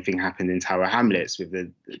 The same thing happened in Tower Hamlets with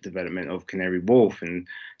the development of Canary Wharf and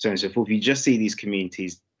so on and so forth. You just see these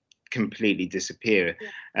communities completely disappear.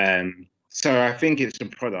 Yeah. So I think it's a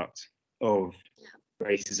product of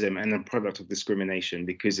racism and a product of discrimination,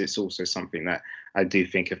 because it's also something that I do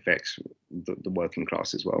think affects the working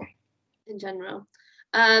class as well. In general.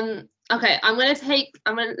 Okay, I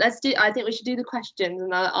think we should do the questions,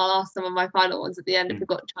 and I'll ask some of my final ones at the end if we've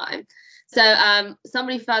got time. So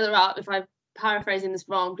somebody further up, if I'm paraphrasing this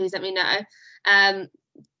wrong, please let me know,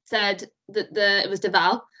 said that it was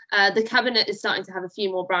Deval. The cabinet is starting to have a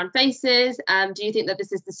few more brown faces. Do you think that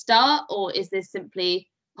this is the start, or is this simply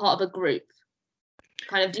part of a group?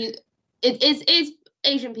 Is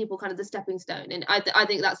Asian people kind of the stepping stone? And I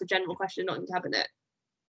think that's a general question, not in cabinet.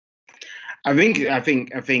 I think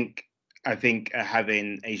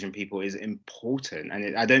having Asian people is important,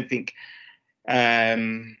 and I don't think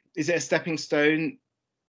is it a stepping stone?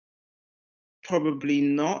 Probably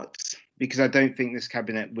not, because I don't think this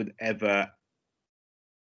cabinet would ever,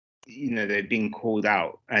 they're being called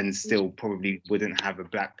out and still probably wouldn't have a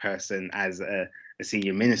Black person as a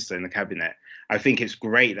senior minister in the cabinet. I think it's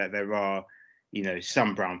great that there are,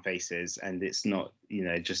 some brown faces, and it's not,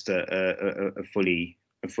 just a fully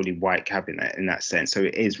white cabinet in that sense. So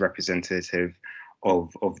it is representative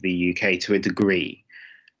of the UK to a degree.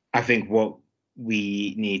 I think what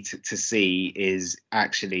we need to see is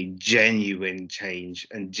actually genuine change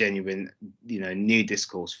and genuine, new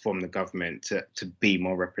discourse from the government to be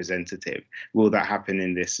more representative. Will that happen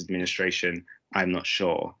in this administration? I'm not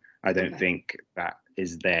sure. I don't think that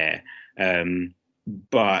is there.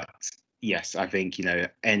 But yes, I think,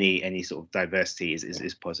 any sort of diversity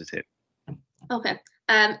is positive. Okay.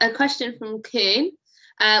 A question from Kuhn.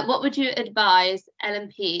 What would you advise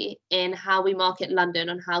LNP in how we market London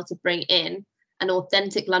on how to bring in an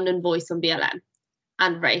authentic London voice on BLM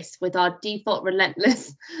and race with our default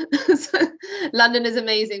relentless London is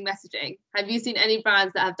amazing messaging? Have you seen any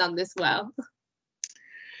brands that have done this well?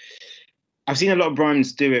 I've seen a lot of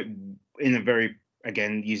brands do it in a very,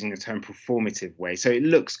 again, using the term performative way. So it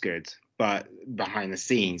looks good, but behind the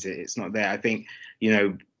scenes, it's not there. I think,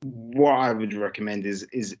 what I would recommend is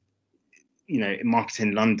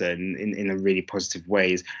marketing London in a really positive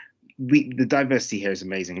way. Is the diversity here is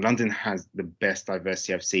amazing. London has the best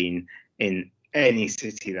diversity I've seen in any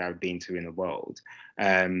city that I've been to in the world.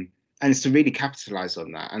 And it's to really capitalize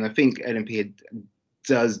on that. And I think LNP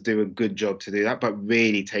does do a good job to do that, but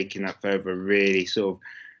really taking that further, really sort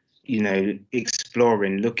of,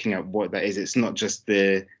 exploring, looking at what that is. It's not just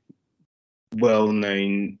the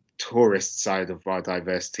well-known tourist side of our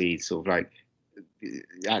diversity, sort of like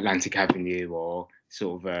Atlantic Avenue or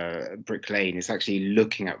sort of Brick Lane. It's actually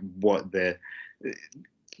looking at what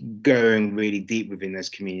going really deep within those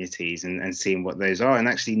communities and seeing what those are, and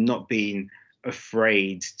actually not being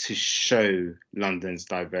afraid to show London's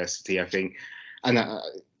diversity, I think. And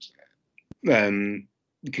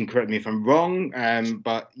you can correct me if I'm wrong,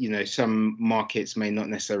 but some markets may not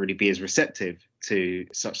necessarily be as receptive to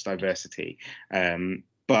such diversity.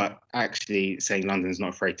 But actually saying London's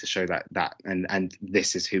not afraid to show that and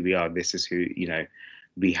this is who we are, this is who,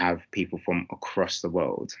 we have people from across the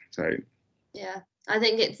world. So yeah, I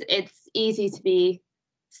think it's easy to be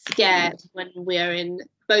scared when we're in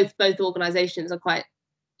both organizations are quite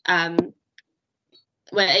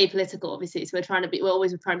we're apolitical, obviously, so we're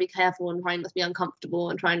always trying to be careful and trying not to be uncomfortable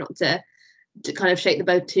and trying not to kind of shake the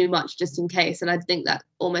boat too much just in case. And I think that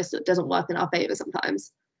almost doesn't work in our favor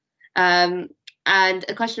sometimes. And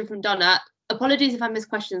a question from Donna. Apologies if I miss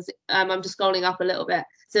questions. I'm just scrolling up a little bit,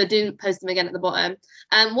 so do post them again at the bottom.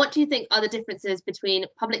 What do you think are the differences between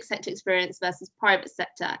public sector experience versus private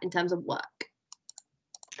sector in terms of work?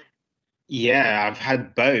 Yeah, I've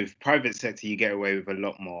had both. Private sector, you get away with a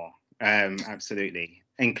lot more. Absolutely,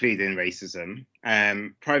 including racism.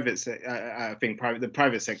 I think the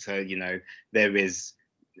private sector, there's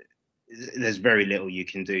very little you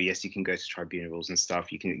can do. Yes, you can go to tribunals and stuff.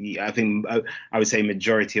 I would say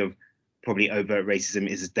majority of probably overt racism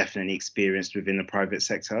is definitely experienced within the private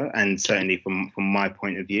sector, and certainly from my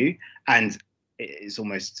point of view, and it's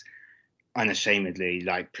almost unashamedly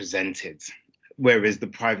like presented. Whereas the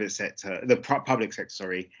public sector,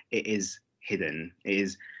 it is hidden. It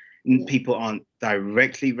is. People aren't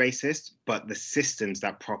directly racist, but the systems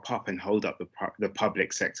that prop up and hold up the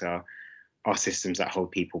public sector are systems that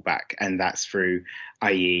hold people back, and that's through,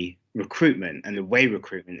 i.e., recruitment. And the way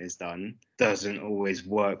recruitment is done doesn't always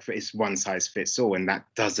work. It's one size fits all, and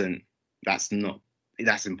that's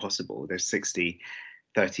impossible. There's 30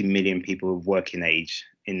 million people of working age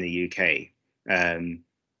in the UK.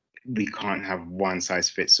 We can't have one size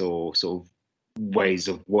fits all sort of ways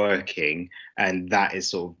of working, and that is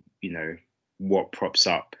sort of what props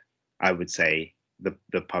up, I would say,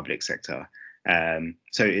 the public sector.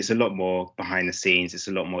 So it's a lot more behind the scenes, it's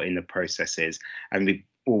a lot more in the processes, and we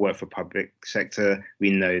all work for public sector.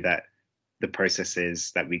 We know that the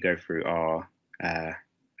processes that we go through are a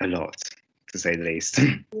lot, to say the least.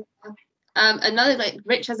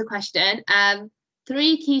 Rich has a question.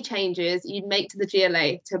 3 key changes you'd make to the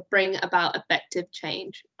GLA to bring about effective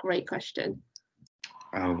change? Great question.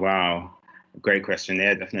 Oh, wow. Great question.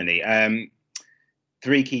 Yeah, definitely.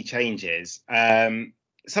 3 key changes.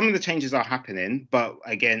 Some of the changes are happening, but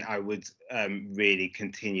again, I would really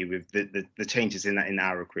continue with the changes in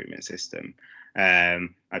our recruitment system.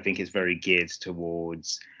 I think it's very geared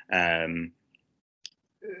towards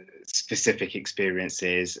specific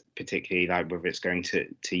experiences, particularly like whether it's going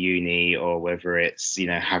to uni or whether it's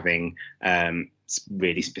having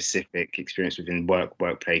really specific experience within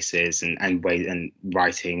workplaces and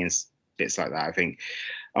writing and bits like that. I think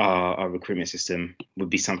our recruitment system would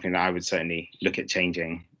be something that I would certainly look at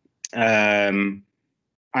changing. I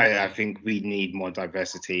think we need more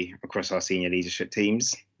diversity across our senior leadership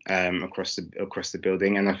teams, across the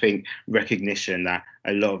building, and I think recognition that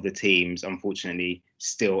a lot of the teams, unfortunately,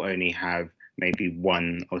 still only have maybe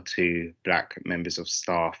 1 or 2 Black members of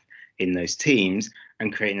staff in those teams,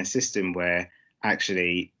 and creating a system where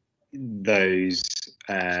actually those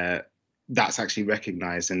that's actually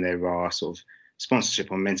recognised, and there are sort of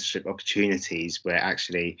sponsorship or mentorship opportunities where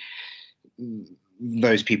actually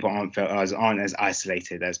those people aren't as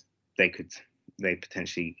isolated as they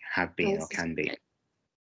potentially have been or can be.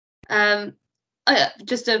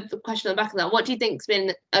 Just a question on the back of that. What do you think's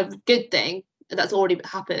been a good thing that's already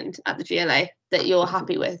happened at the GLA that you're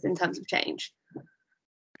happy with in terms of change?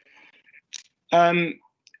 I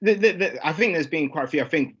think there's been quite a few. I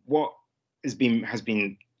think what has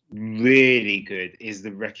been really good is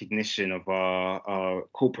the recognition of our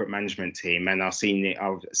corporate management team and our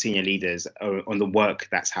senior leaders on the work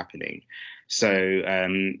that's happening. So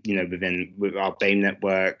with our BAME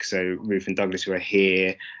network, so Ruth and Douglas who are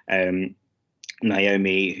here,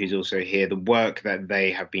 Naomi, who's also here, the work that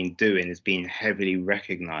they have been doing is being heavily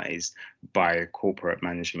recognised by corporate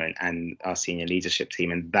management and our senior leadership team,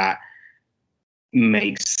 and that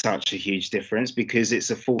makes such a huge difference because it's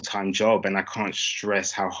a full-time job, and I can't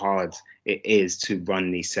stress how hard it is to run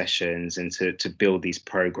these sessions and to build these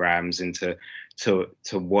programs and to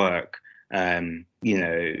work to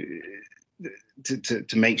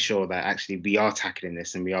make sure that actually we are tackling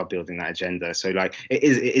this and we are building that agenda. So like it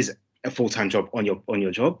is a full-time job on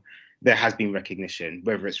your job. There has been recognition,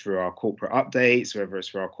 whether it's through our corporate updates, whether it's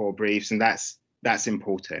through our core briefs, and that's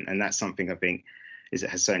important, and that's something I think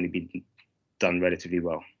has certainly been done relatively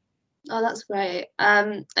well. Oh, that's great.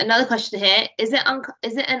 Another question here: Is it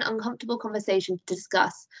an uncomfortable conversation to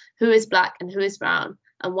discuss who is Black and who is brown,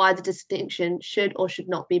 and why the distinction should or should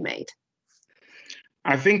not be made?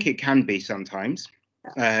 I think it can be sometimes.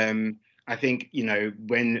 I think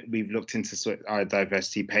when we've looked into sort of our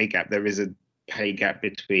diversity pay gap, there is a pay gap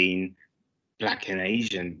between Black and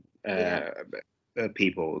Asian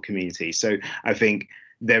people, communities. So I think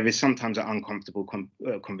there is sometimes an uncomfortable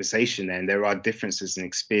conversation there, and there are differences in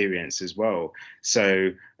experience as well.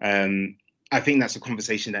 So I think that's a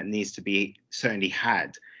conversation that needs to be certainly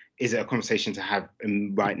had. Is it a conversation to have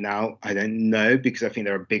right now? I don't know, because I think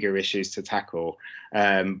there are bigger issues to tackle.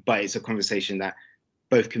 But it's a conversation that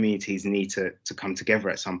both communities need to come together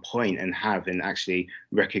at some point and have, and actually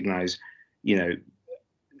recognise, there's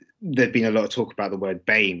been a lot of talk about the word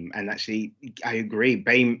BAME, and actually I agree,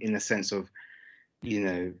 BAME in the sense of,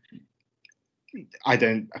 I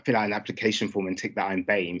fill out an application form and tick that I'm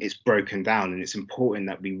BAME. It's broken down, and it's important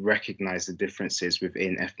that we recognise the differences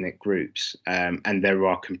within ethnic groups, and there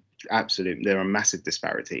are massive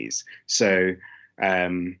disparities. So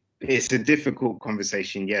it's a difficult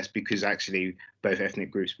conversation, yes, because actually both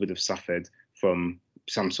ethnic groups would have suffered from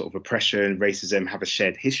some sort of oppression, racism, have a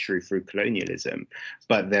shared history through colonialism,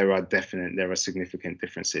 but there are significant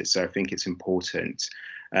differences. So I think it's important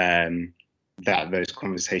that those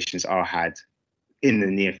conversations are had in the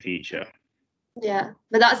near future. Yeah,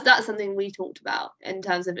 but that's something we talked about in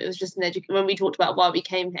terms of, it was just when we talked about why we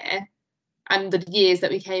came here and the years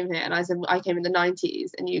that we came here, and I said I came in the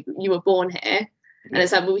 90s and you were born here, and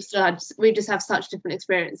it's like, but we just have such different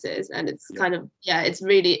experiences, and it's kind of it's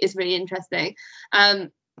really interesting.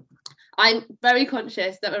 I'm very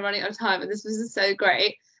conscious that we're running out of time, and this was so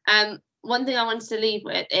great. One thing I wanted to leave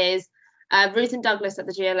with is Ruth and Douglas at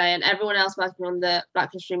the GLA and everyone else working on the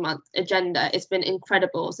Black History Month agenda. It's been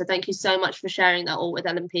incredible. So thank you so much for sharing that all with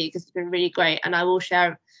LMP, because it's been really great. And I will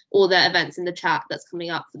share all the events in the chat that's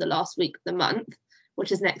coming up for the last week of the month,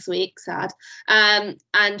 which is next week, sad.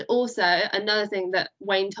 And also another thing that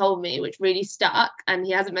Wayne told me, which really stuck, and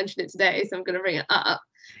he hasn't mentioned it today, so I'm going to bring it up,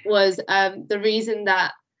 was the reason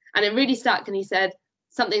that, and it really stuck, and he said,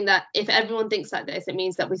 something that if everyone thinks like this, it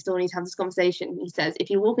means that we still need to have this conversation. He says, if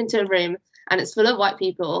you walk into a room and it's full of white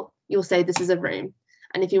people, you'll say this is a room.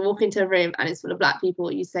 And if you walk into a room and it's full of Black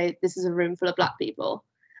people, you say this is a room full of Black people.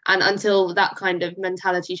 And until that kind of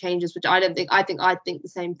mentality changes, which I think the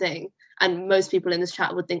same thing, and most people in this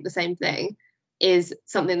chat would think the same thing, is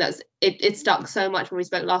something that's, it stuck so much when we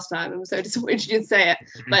spoke last time. I'm so disappointed you didn't say it,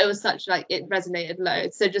 but it was such, like, it resonated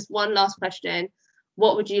loads. So just one last question.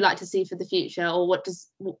 What would you like to see for the future, or what does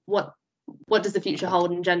the future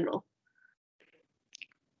hold in general?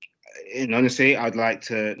 And honestly, I'd like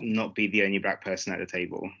to not be the only Black person at the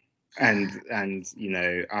table, and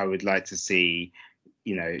I would like to see,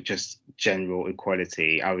 just general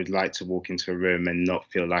equality. I would like to walk into a room and not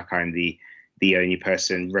feel like I'm the only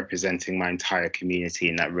person representing my entire community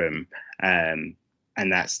in that room. And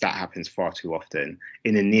that happens far too often.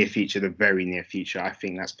 In the near future, the very near future, I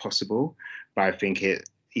think that's possible. But I think it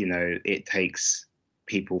takes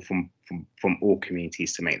people from all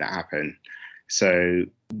communities to make that happen. So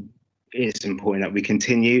it's important that we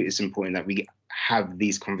continue. It's important that we have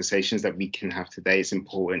these conversations that we can have today. It's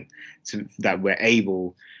important that we're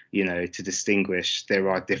able you know, to distinguish there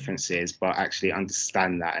are differences, but actually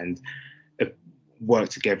understand that and work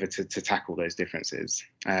together to tackle those differences.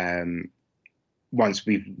 Once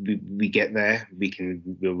we get there,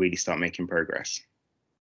 we'll really start making progress.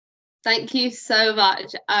 Thank you so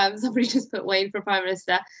much. Somebody just put Wayne for Prime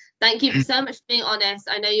Minister. Thank you so much for being honest.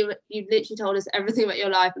 I know you've literally told us everything about your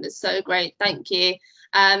life, and it's so great. Thank you.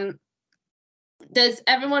 Does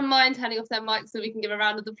everyone mind turning off their mics so we can give a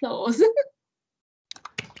round of applause?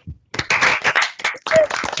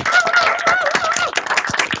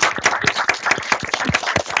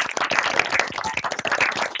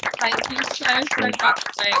 Thank you so much.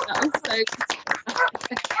 That was so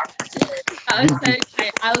that was so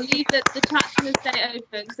great. I'll leave the chat to stay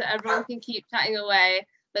open so everyone can keep chatting away.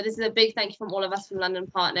 But this is a big thank you from all of us from London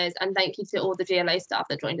Partners, and thank you to all the GLA staff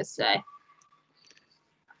that joined us today.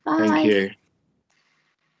 Bye. Thank you.